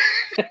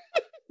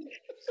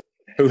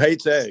 who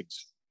hates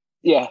eggs.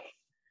 Yeah.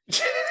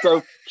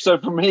 So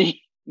for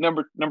me,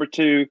 number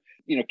 2.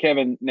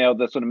 Kevin nailed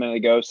this one a minute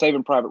ago.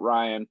 Saving Private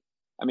Ryan.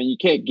 I mean, you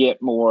can't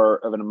get more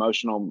of an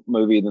emotional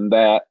movie than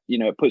that.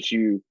 It puts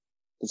you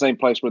the same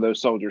place where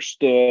those soldiers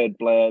stood,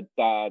 bled,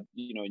 died.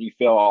 And you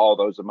feel all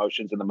those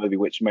emotions in the movie,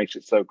 which makes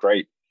it so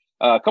great.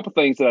 A couple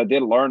things that I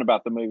did learn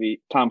about the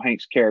movie: Tom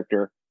Hanks'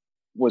 character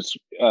was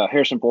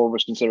Harrison Ford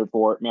was considered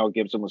for it, Mel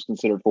Gibson was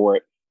considered for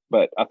it,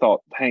 but I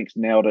thought Hanks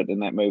nailed it in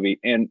that movie.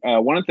 And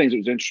one of the things that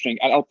was interesting,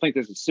 I don't think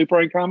this is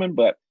super uncommon,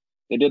 but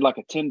they did like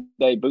a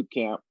 10-day boot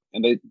camp.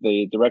 And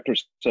the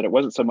directors said it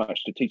wasn't so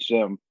much to teach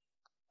them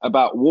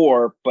about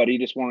war, but he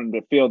just wanted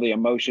to feel the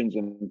emotions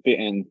and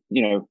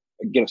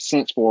get a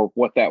sense for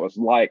what that was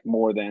like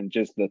more than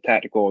just the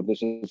tactical,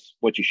 this is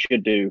what you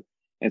should do.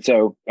 And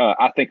so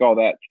I think all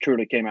that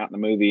truly came out in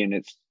the movie, and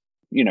it's,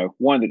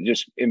 one that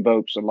just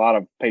invokes a lot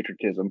of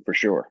patriotism for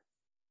sure.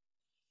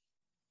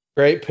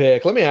 Great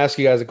pick. Let me ask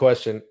you guys a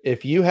question.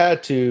 If you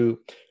had to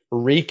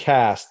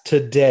recast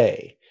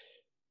today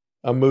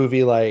a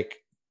movie like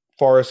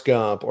Forrest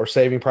Gump or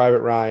Saving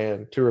Private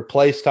Ryan to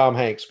replace Tom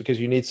Hanks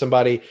because you need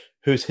somebody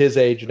who's his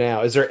age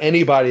now? Is there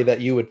anybody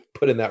that you would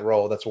put in that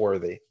role that's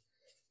worthy?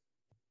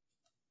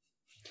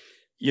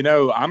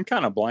 I'm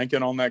kind of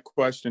blanking on that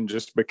question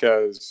just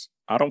because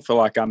I don't feel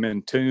like I'm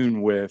in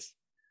tune with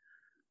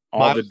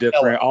all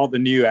the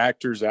new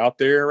actors out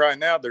there right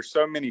now. There's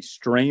so many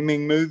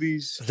streaming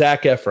movies.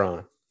 Zac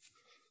Efron.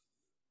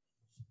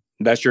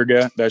 That's your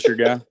guy? That's your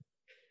guy?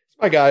 It's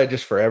my guy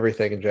just for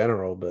everything in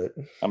general, but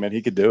I mean,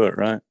 he could do it,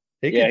 right?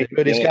 He could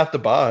do it. He's got the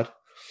bod.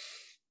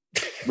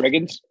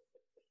 Riggins.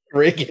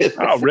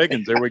 Oh,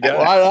 Riggins. There we go.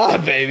 Why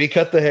not, baby?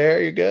 Cut the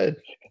hair. You're good.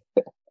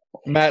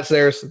 Matt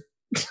Saracen.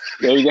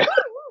 There you go.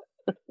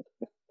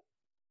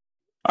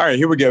 All right,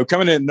 here we go.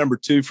 Coming in at number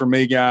 2 for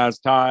me, guys.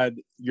 Todd,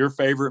 your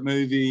favorite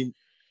movie,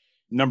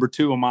 number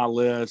 2 on my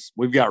list.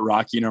 We've got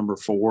Rocky number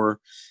 4.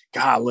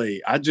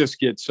 Golly, I just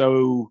get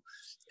so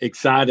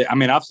excited. I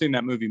mean, I've seen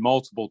that movie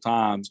multiple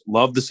times.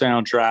 Love the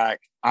soundtrack.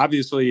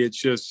 Obviously, it's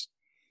just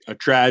a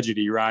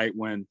tragedy, right?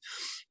 When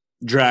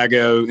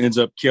Drago ends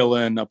up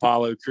killing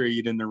Apollo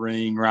Creed in the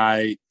ring,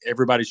 right?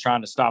 Everybody's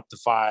trying to stop the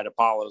fight.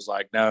 Apollo's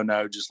like,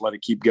 no, just let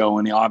it keep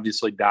going. He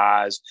obviously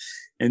dies.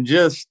 And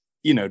just,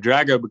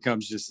 Drago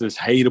becomes just this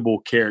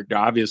hateable character.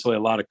 Obviously, a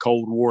lot of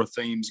Cold War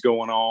themes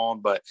going on.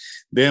 But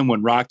then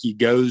when Rocky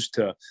goes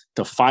to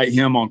fight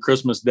him on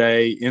Christmas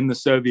Day in the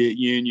Soviet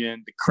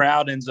Union, the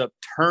crowd ends up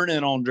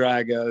turning on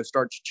Drago,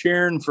 starts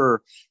cheering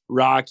for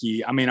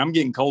Rocky. I mean, I'm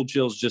getting cold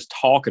chills just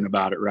talking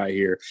about it right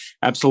here.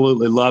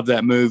 Absolutely love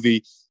that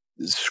movie.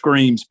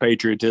 Screams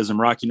patriotism.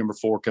 Rocky number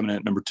 4 coming in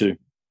at number 2.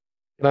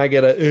 Can I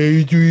get a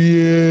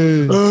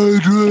Adrian?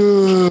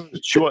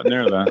 She wasn't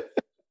there, though.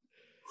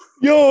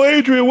 Yo,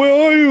 Adrian,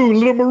 where are you?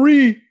 Little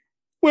Marie,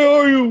 where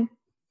are you?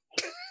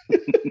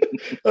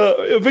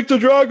 Victor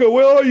Drago,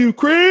 where are you?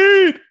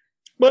 Creed,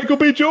 Michael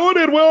B.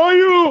 Jordan, where are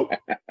you?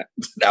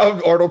 Now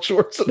I'm Arnold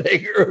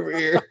Schwarzenegger over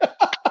here.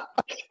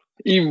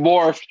 You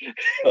morphed.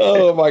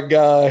 Oh my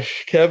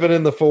gosh. Kevin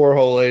in the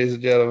 4-hole, ladies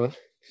and gentlemen.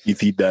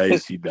 If he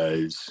dies, he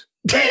dies.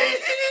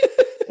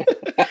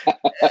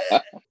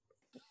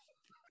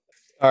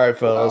 All right,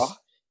 fellas. Wow.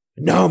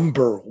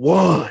 Number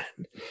 1.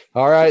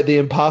 All right, the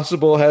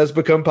impossible has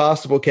become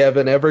possible,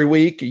 Kevin. Every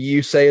week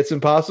you say it's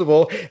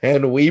impossible,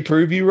 and we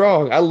prove you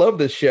wrong. I love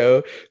this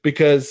show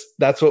because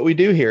that's what we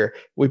do here.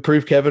 We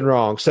prove Kevin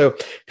wrong. So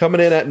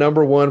coming in at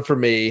number 1 for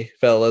me,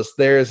 fellas,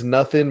 there is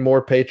nothing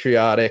more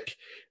patriotic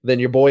than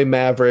your boy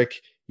Maverick,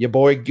 your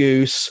boy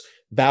Goose,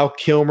 Val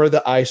Kilmer,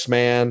 the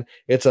Iceman.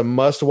 It's a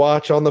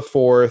must-watch on the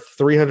 4th,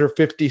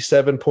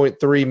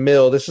 357.3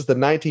 mil. This is the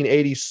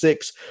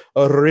 1986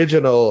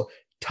 original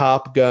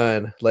Top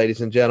Gun, ladies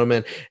and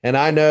gentlemen. And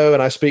I know,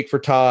 and I speak for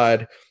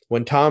Todd,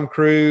 when Tom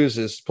Cruise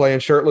is playing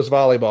shirtless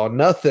volleyball,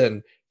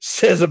 nothing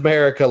says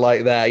America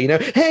like that.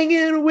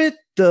 Hanging with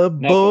the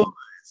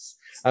boys.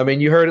 I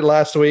mean, you heard it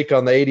last week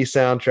on the 80s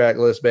soundtrack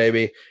list,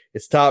 baby.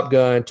 It's Top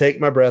Gun.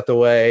 Take my breath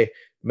away.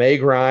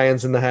 Meg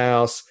Ryan's in the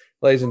house.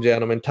 Ladies and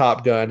gentlemen,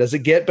 Top Gun. Does it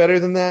get better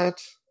than that?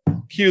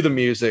 Cue the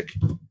music.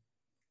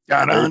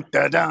 Yeah,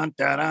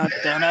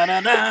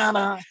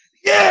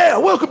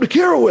 welcome to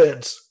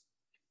Carowinds.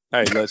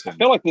 Hey, listen. I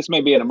feel like this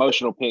may be an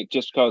emotional pick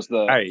just because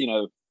the I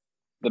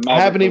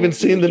haven't even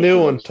seen the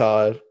new one,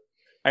 Todd.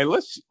 Hey,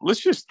 let's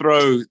just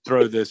throw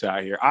this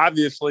out here.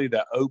 Obviously,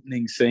 the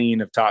opening scene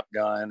of Top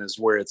Gun is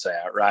where it's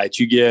at, right?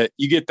 You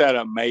get that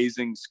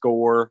amazing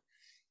score,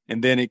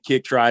 and then it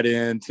kicks right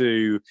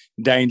into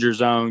Danger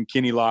Zone,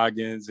 Kenny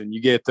Loggins, and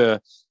you get the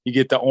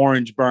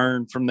orange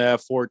burn from the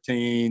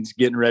F-14s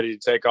getting ready to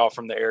take off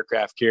from the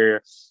aircraft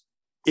carrier.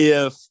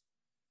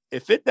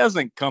 If it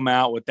doesn't come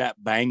out with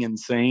that banging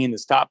scene,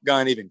 is Top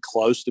Gun even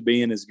close to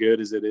being as good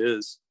as it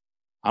is?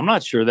 I'm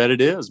not sure that it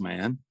is,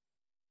 man.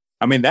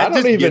 I mean, that I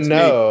don't even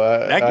know.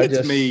 That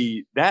gets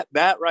me right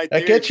there.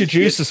 That gets your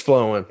juices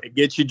flowing. It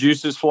gets your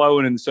juices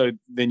flowing, and so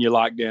then you're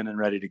locked in and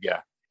ready to go.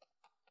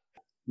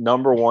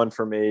 Number 1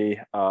 for me,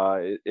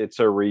 it's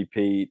a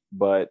repeat,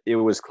 but it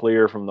was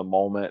clear from the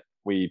moment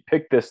we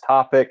picked this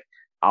topic,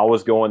 I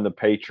was going The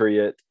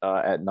Patriot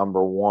at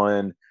number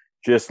 1.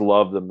 Just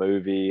love the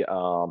movie.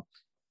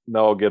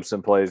 Mel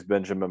Gibson plays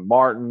Benjamin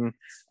Martin,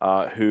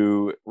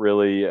 who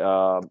really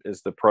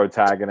is the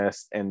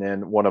protagonist. And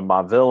then one of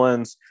my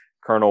villains,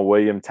 Colonel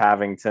William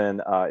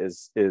Tavington,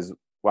 is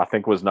I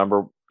think was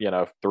number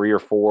 3 or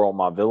 4 on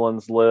my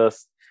villains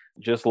list.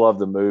 Just love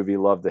the movie,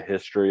 love the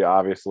history.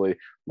 Obviously,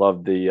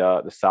 love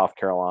the South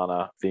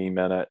Carolina theme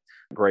in it.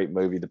 Great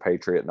movie, The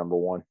Patriot, number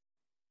 1.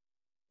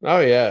 Oh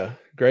yeah,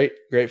 great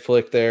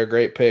flick there.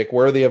 Great pick,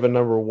 worthy of a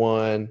number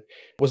 1.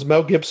 Was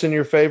Mel Gibson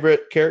your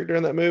favorite character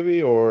in that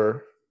movie,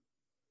 or?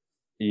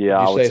 Yeah,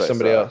 I would say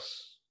somebody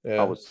else. Yeah.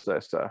 I would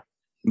say so.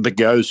 The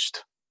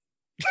Ghost.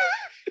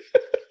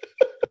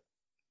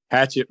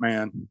 Hatchet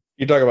Man.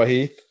 You talking about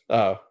Heath?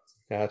 Oh,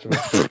 Hatchet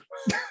Man.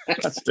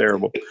 That's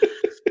terrible.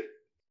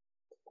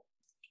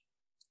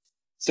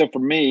 So for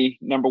me,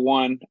 number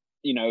 1,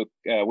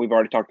 we've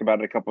already talked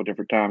about it a couple of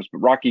different times, but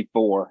Rocky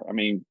 4. I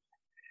mean,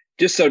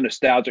 just so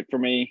nostalgic for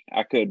me.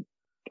 I couldn't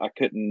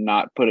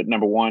not put it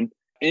number 1.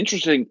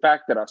 Interesting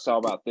fact that I saw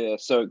about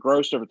this. So it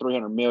grossed over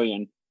 $300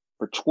 million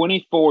For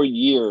 24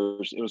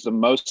 years, it was the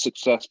most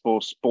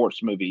successful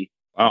sports movie.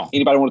 Wow.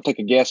 Anybody want to take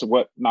a guess of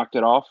what knocked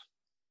it off?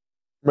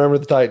 Remember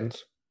the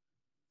Titans.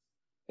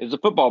 It was a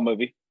football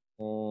movie.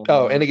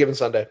 Oh, Any Given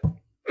Sunday.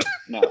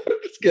 No.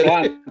 Just kidding.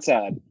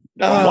 Blindside.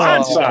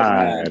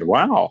 Blindside.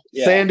 Wow.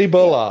 Yeah. Sandy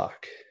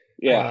Bullock.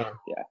 Yeah.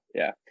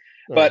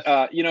 But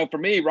for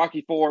me,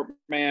 Rocky IV,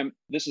 man,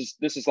 this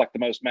is like the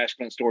most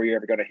masculine story you're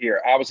ever going to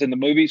hear. I was in the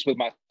movies with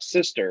my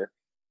sister,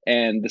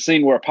 and the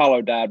scene where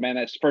Apollo died, man,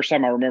 that's the first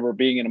time I remember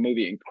being in a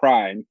movie and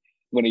crying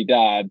when he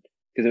died,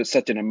 because it was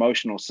such an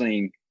emotional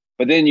scene.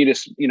 But then you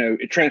just,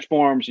 it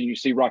transforms and you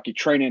see Rocky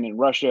training in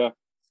Russia.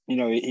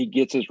 He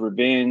gets his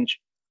revenge.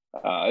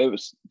 It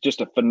was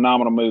just a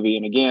phenomenal movie.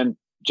 And again,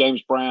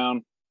 James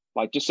Brown,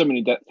 like just so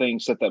many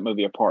things set that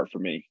movie apart for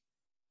me.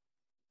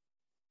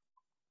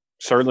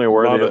 Certainly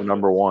worthy of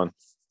number one.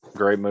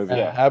 Great movie.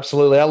 Yeah,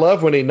 absolutely. I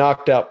love when he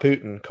knocked out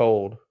Putin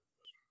cold.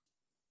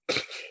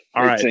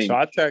 All right. So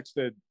I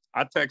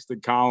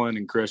texted Colin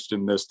and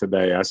Christian this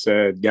today. I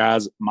said,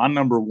 guys, my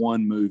number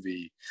one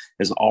movie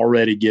has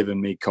already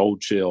given me cold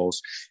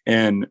chills.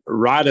 And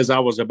right as I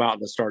was about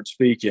to start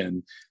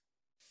speaking,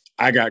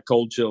 I got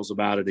cold chills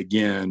about it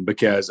again,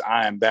 because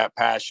I am that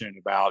passionate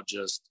about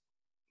just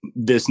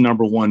this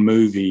number one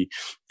movie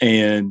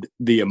and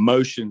the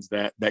emotions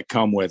that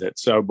come with it.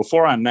 So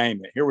before I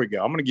name it, here we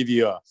go. I'm going to give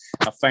you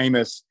a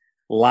famous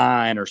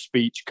line or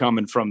speech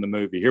coming from the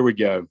movie. Here we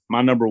go.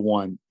 My number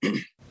one.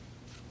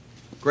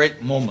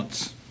 Great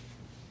moments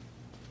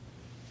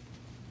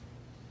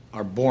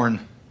are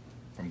born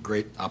from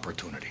great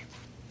opportunity.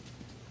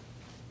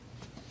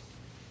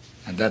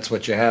 And that's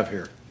what you have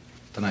here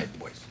tonight,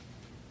 boys.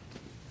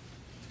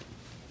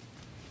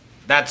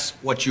 That's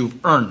what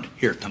you've earned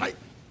here tonight.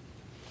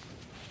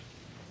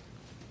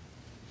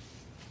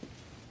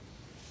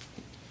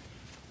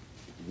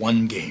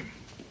 One game.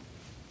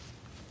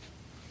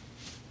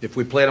 If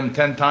we played them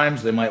 10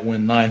 times, they might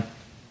win 9.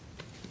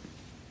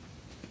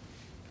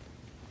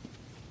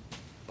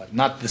 But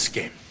not this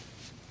game.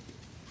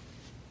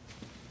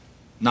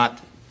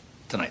 Not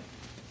tonight.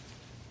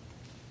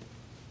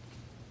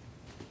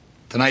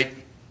 Tonight,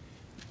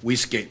 we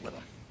skate with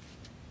them.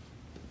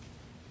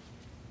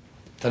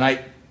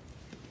 Tonight,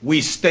 we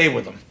stay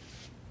with them.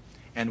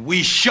 And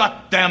we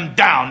shut them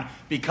down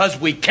because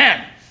we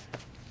can.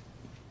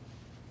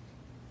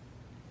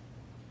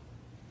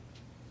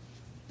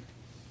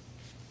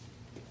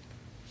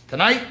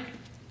 Tonight,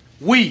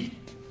 we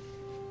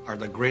are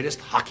the greatest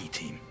hockey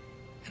team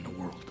in the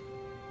world.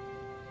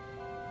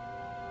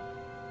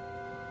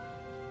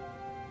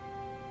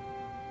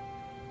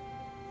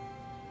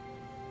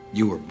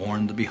 You were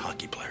born to be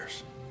hockey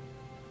players.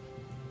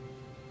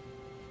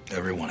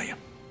 Every one of you.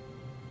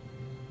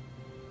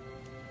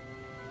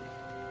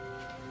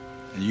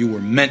 And you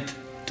were meant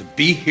to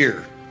be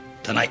here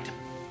tonight.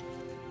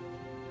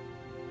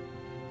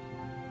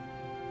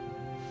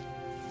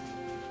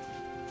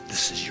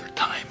 This is your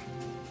time.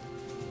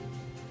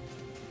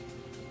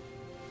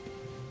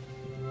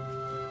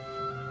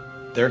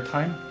 Their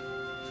time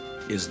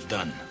is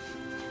done.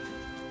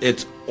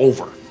 It's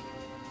over.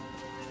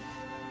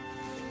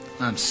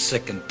 I'm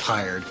sick and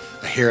tired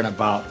of hearing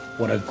about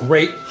what a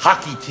great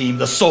hockey team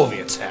the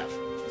Soviets have.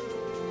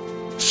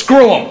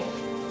 Screw them.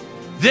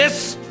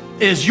 This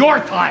is your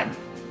time.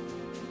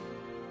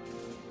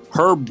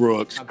 Herb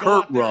Brooks,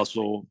 Kurt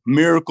Russell,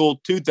 Miracle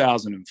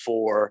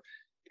 2004.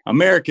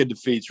 America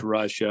defeats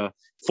Russia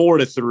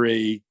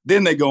 4-3.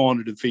 Then they go on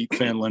to defeat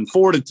Finland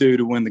 4-2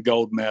 to win the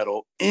gold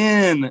medal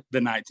in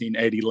the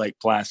 1980 Lake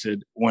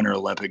Placid Winter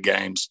Olympic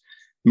Games.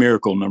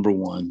 Miracle number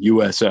one,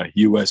 USA,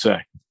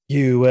 USA.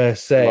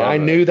 USA. I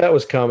knew that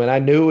was coming. I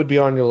knew it would be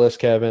on your list,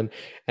 Kevin.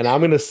 And I'm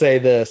going to say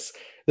this.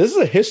 This is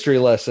a history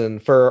lesson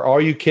for all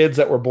you kids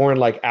that were born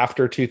like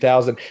after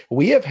 2000.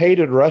 We have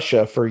hated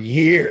Russia for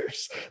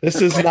years.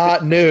 This is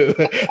not new.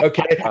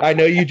 Okay. I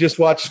know you just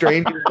watch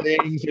Stranger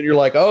Things and you're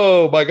like,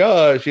 oh my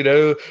gosh,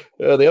 the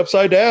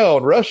upside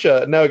down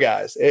Russia. No,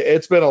 guys,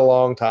 it's been a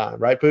long time,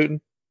 right, Putin?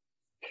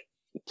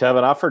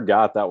 Kevin, I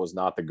forgot that was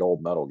not the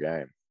gold medal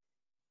game.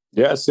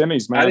 Yeah,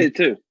 semis, man. I did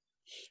too.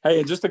 Hey,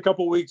 and just a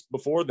couple weeks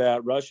before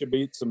that, Russia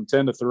beats them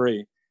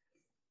 10-3.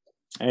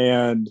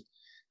 And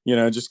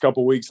just a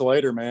couple weeks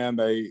later, man,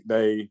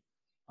 they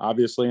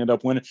obviously end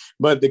up winning.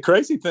 But the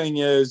crazy thing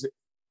is,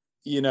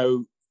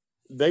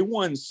 they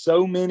won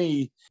so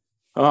many.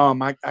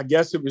 I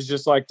guess it was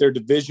just like their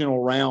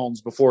divisional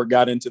rounds before it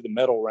got into the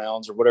medal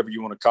rounds or whatever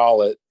you want to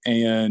call it.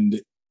 And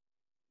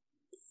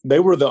they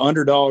were the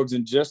underdogs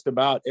in just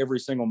about every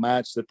single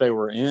match that they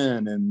were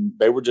in, and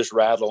they were just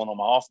rattling them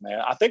off,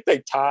 man. I think they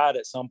tied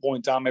at some point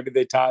in time. Maybe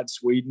they tied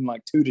Sweden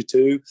like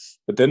 2-2,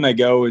 but then they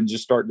go and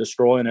just start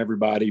destroying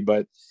everybody.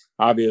 But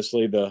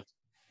obviously the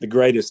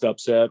greatest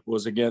upset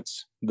was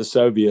against the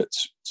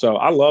Soviets. So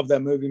I love that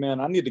movie, man.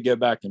 I need to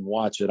get back and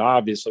watch it. I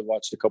obviously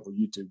watched a couple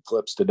YouTube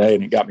clips today,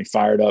 and it got me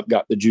fired up,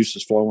 got the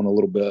juices flowing a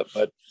little bit.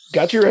 But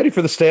got you ready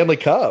for the Stanley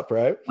Cup,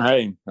 right?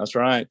 Hey, that's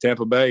right.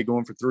 Tampa Bay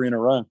going for 3 in a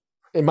row.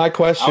 And my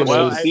question is,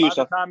 by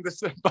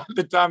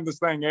the time this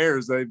thing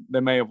airs, they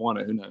may have won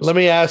it. Who knows? Let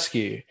me ask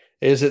you,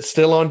 Is it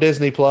still on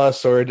Disney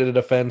Plus, or did it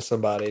offend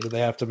somebody? Do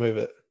they have to move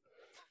it?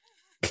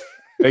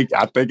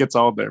 I think it's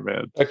on there,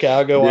 man. Okay,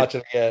 I'll go watch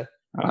it again.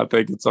 I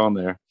think it's on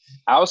there.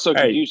 I was so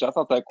confused. I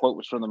thought that quote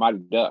was from the Mighty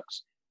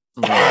Ducks.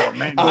 Oh,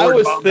 man, I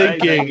was Bombay,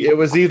 thinking baby. it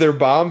was either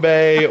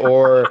Bombay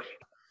or.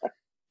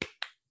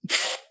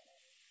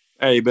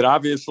 Hey, but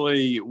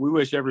obviously, we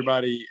wish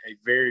everybody a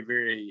very,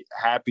 very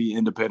happy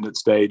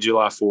Independence Day,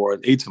 July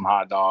 4th. Eat some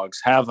hot dogs,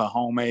 have a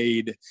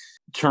homemade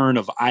churn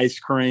of ice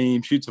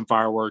cream, shoot some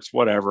fireworks,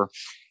 whatever.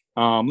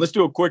 Let's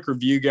do a quick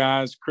review,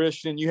 guys.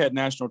 Christian, you had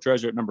National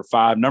Treasure at number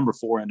 5, number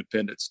 4,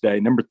 Independence Day,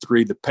 number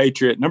 3, The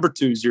Patriot, number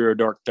 2, Zero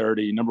Dark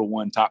 30, number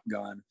 1, Top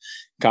Gun.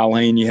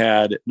 Colleen, you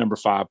had number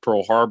 5,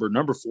 Pearl Harbor,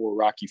 number 4,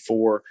 Rocky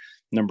 4,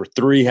 number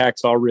 3,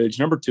 Hacksaw Ridge,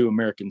 number 2,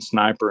 American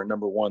Sniper, and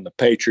number 1, The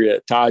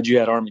Patriot. Todd, you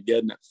had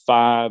Armageddon at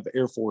 5,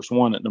 Air Force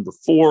One at number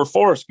 4,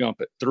 Forrest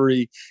Gump at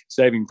 3,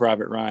 Saving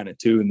Private Ryan at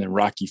 2, and then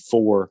Rocky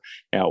 4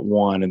 at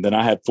 1. And then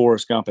I had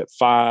Forrest Gump at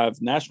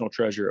 5, National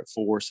Treasure at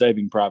 4,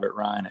 Saving Private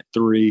Ryan at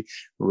 3,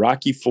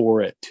 Rocky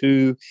 4 at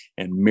 2,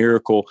 and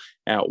Miracle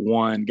at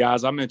 1.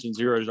 Guys, I mentioned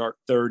Zero Dark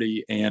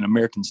 30 and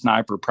American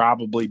Sniper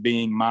probably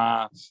being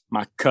my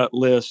cut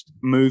list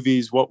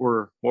movies. What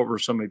were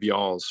some of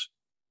y'all's?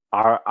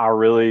 I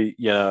really,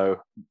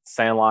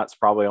 Sandlot's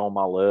probably on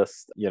my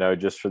list,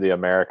 just for the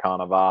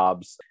Americana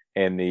vibes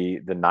and the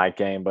night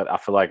game, but I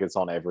feel like it's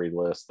on every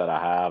list that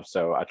I have,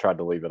 so I tried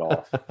to leave it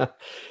off.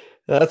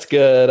 That's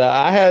good.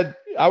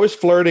 I was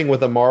flirting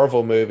with a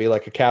Marvel movie,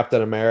 like a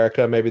Captain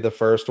America, maybe the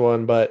first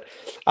one, but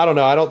I don't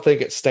know. I don't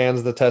think it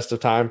stands the test of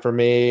time for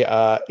me.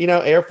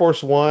 Air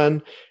Force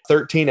One,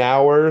 13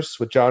 Hours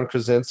with John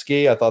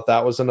Krasinski. I thought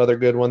that was another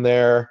good one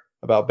there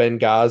about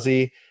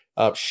Benghazi.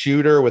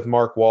 Shooter with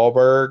Mark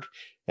Wahlberg,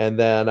 and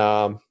then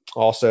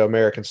also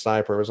American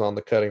Sniper was on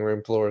the cutting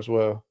room floor as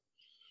well.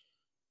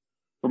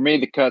 For me,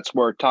 the cuts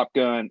were Top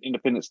Gun,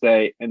 Independence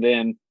Day, and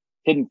then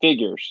Hidden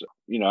Figures.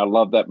 I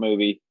love that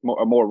movie.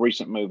 A more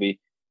recent movie,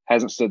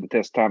 hasn't stood the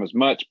test of time as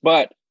much,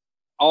 but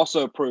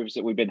also proves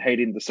that we've been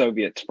hating the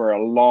Soviets for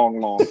a long,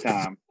 long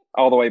time,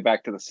 all the way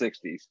back to the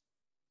 60s.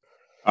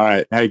 All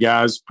right. Hey,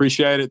 guys,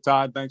 appreciate it.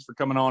 Todd, thanks for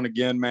coming on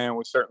again, man.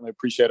 We certainly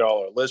appreciate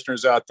all our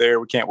listeners out there.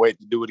 We can't wait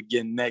to do it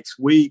again next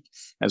week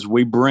as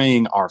we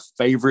bring our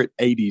favorite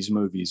 80s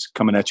movies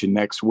coming at you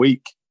next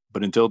week.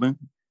 But until then,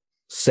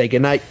 say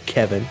goodnight,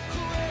 Kevin.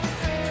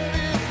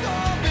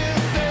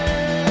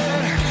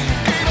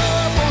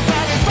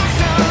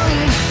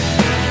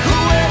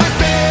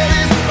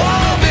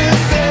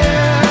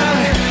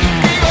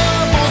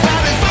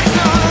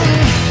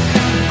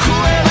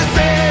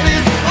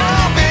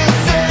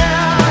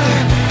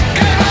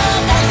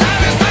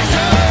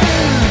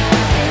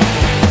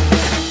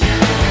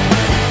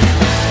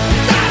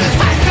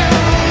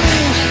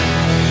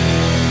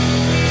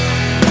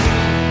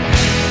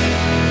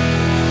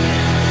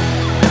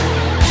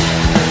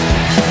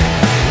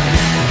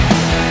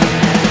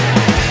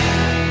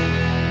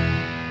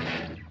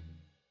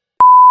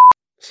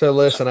 So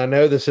listen, I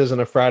know this isn't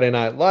a Friday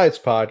Night Lights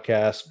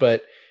podcast,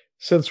 but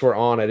since we're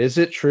on it, is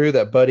it true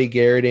that Buddy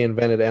Garrity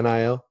invented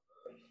NIL?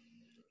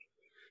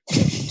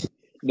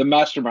 The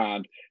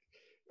mastermind.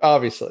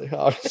 Obviously.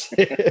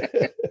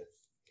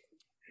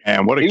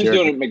 And what a he was character.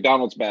 doing it in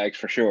McDonald's bags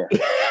for sure.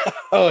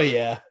 Oh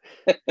yeah.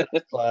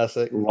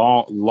 Classic.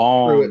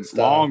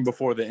 Long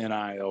before the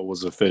NIL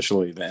was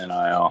officially the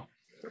NIL.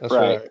 That's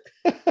right.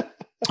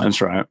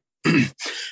 That's right.